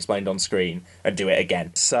origins explained on screen and do it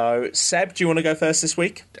again. So, Seb, do you want to go first this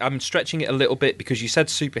week? I'm stretching it a little bit because you said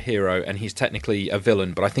superhero and he's technically a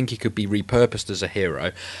villain, but I think he could be repurposed as a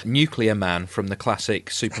hero. Nuclear Man from the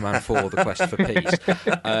classic Superman 4, The Quest for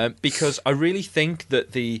Peace. Because I really think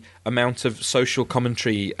that the amount of social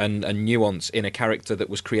commentary and nuance in a character that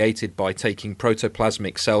was created by taking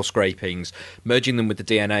protoplasmic cell scrapings, merging them with the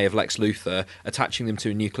DNA of Lex Luthor, attaching them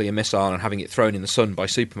to a nuclear missile and having it thrown in the sun by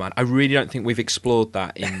Superman. I really don't think we've explored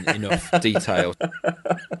that in enough detail.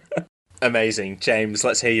 Amazing. James,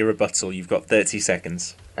 let's hear your rebuttal. You've got 30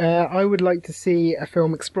 seconds. I would like to see a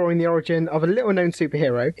film exploring the origin of a little-known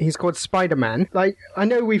superhero. He's called Spider-Man. I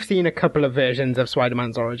know we've seen a couple of versions of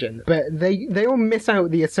Spider-Man's origin, but they all miss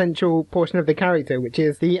out the essential portion of the character, which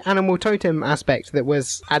is the animal totem aspect that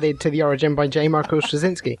was added to the origin by J. Michael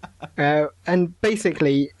Straczynski. And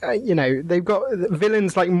basically, they've got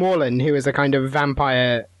villains like Morlun, who is a kind of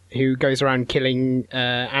vampire who goes around killing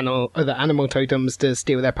other animal totems to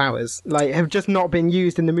steal their powers, have just not been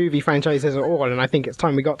used in the movie franchises at all, and I think it's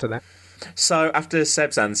time we got to that. So after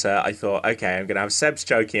Seb's answer, I thought, okay, I'm going to have Seb's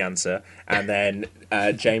jokey answer, and then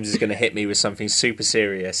James is going to hit me with something super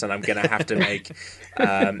serious, and I'm going to have to make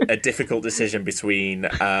a difficult decision between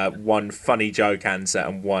one funny joke answer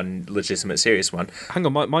and one legitimate serious one. Hang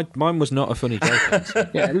on, mine was not a funny joke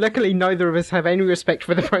answer. Yeah, luckily neither of us have any respect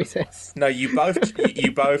for the process. No, you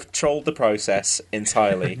both trolled the process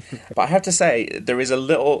entirely. But I have to say, there is a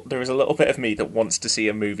little bit of me that wants to see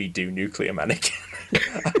a movie do Nuclear Man again.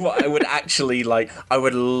 What I would actually like, I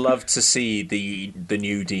would love to see the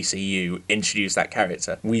new DCU introduce that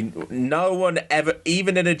character. No one ever,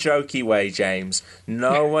 even in a jokey way, James,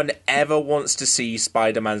 no one ever wants to see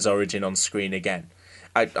Spider-Man's origin on screen again.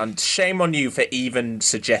 And shame on you for even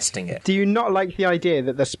suggesting it. Do you not like the idea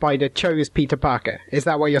that the Spider chose Peter Parker? Is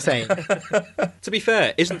that what you're saying? To be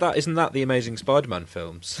fair, isn't that the Amazing Spider-Man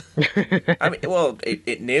films? I mean, well,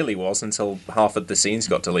 it nearly was until half of the scenes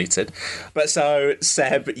got deleted. But so,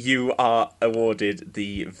 Seb, you are awarded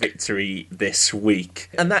the victory this week.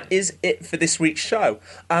 And that is it for this week's show.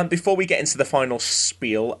 Before we get into the final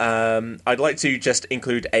spiel, I'd like to just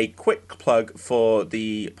include a quick plug for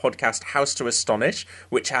the podcast House to Astonish,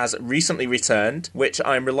 which has recently returned, which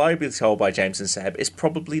I'm reliably told by James and Seb is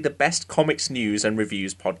probably the best comics news and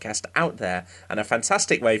reviews podcast out there, and a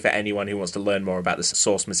fantastic way for anyone who wants to learn more about the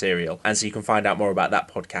source material. And so you can find out more about that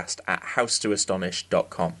podcast at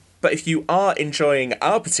housetoastonish.com. But if you are enjoying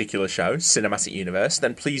our particular show, Cinematic Universe,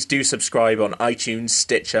 then please do subscribe on iTunes,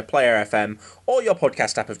 Stitcher, Player FM, or your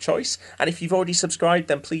podcast app of choice. And if you've already subscribed,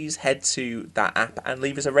 then please head to that app and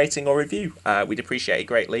leave us a rating or review. We'd appreciate it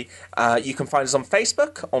greatly. You can find us on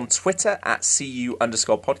Facebook, on Twitter at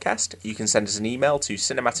CU_podcast. You can send us an email to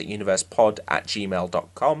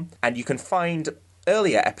cinematicuniversepod@gmail.com. And you can find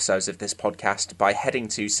earlier episodes of this podcast by heading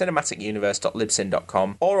to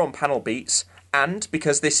cinematicuniverse.libsyn.com or on Panel Beats. And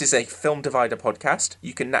because this is a Film Divider podcast,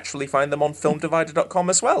 you can naturally find them on filmdivider.com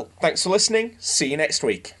as well. Thanks for listening. See you next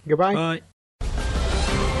week. Goodbye. Bye.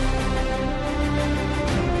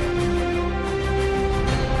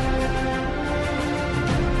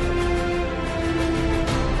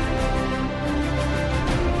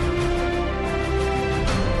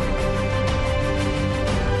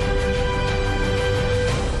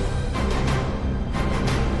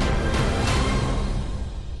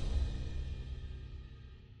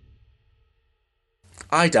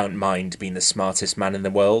 I don't mind being the smartest man in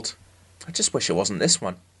the world. I just wish it wasn't this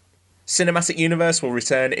one. Cinematic Universe will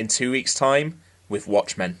return in 2 weeks' time with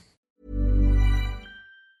Watchmen.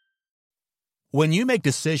 When you make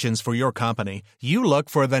decisions for your company, you look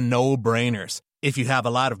for the no-brainers. If you have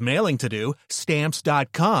a lot of mailing to do,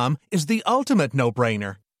 Stamps.com is the ultimate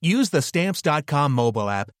no-brainer. Use the Stamps.com mobile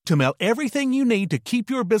app to mail everything you need to keep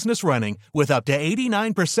your business running with up to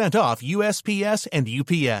 89% off USPS and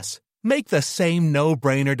UPS. Make the same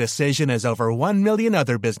no-brainer decision as over 1 million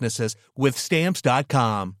other businesses with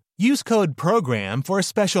Stamps.com. Use code PROGRAM for a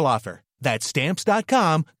special offer. That's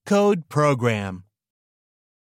Stamps.com, code PROGRAM.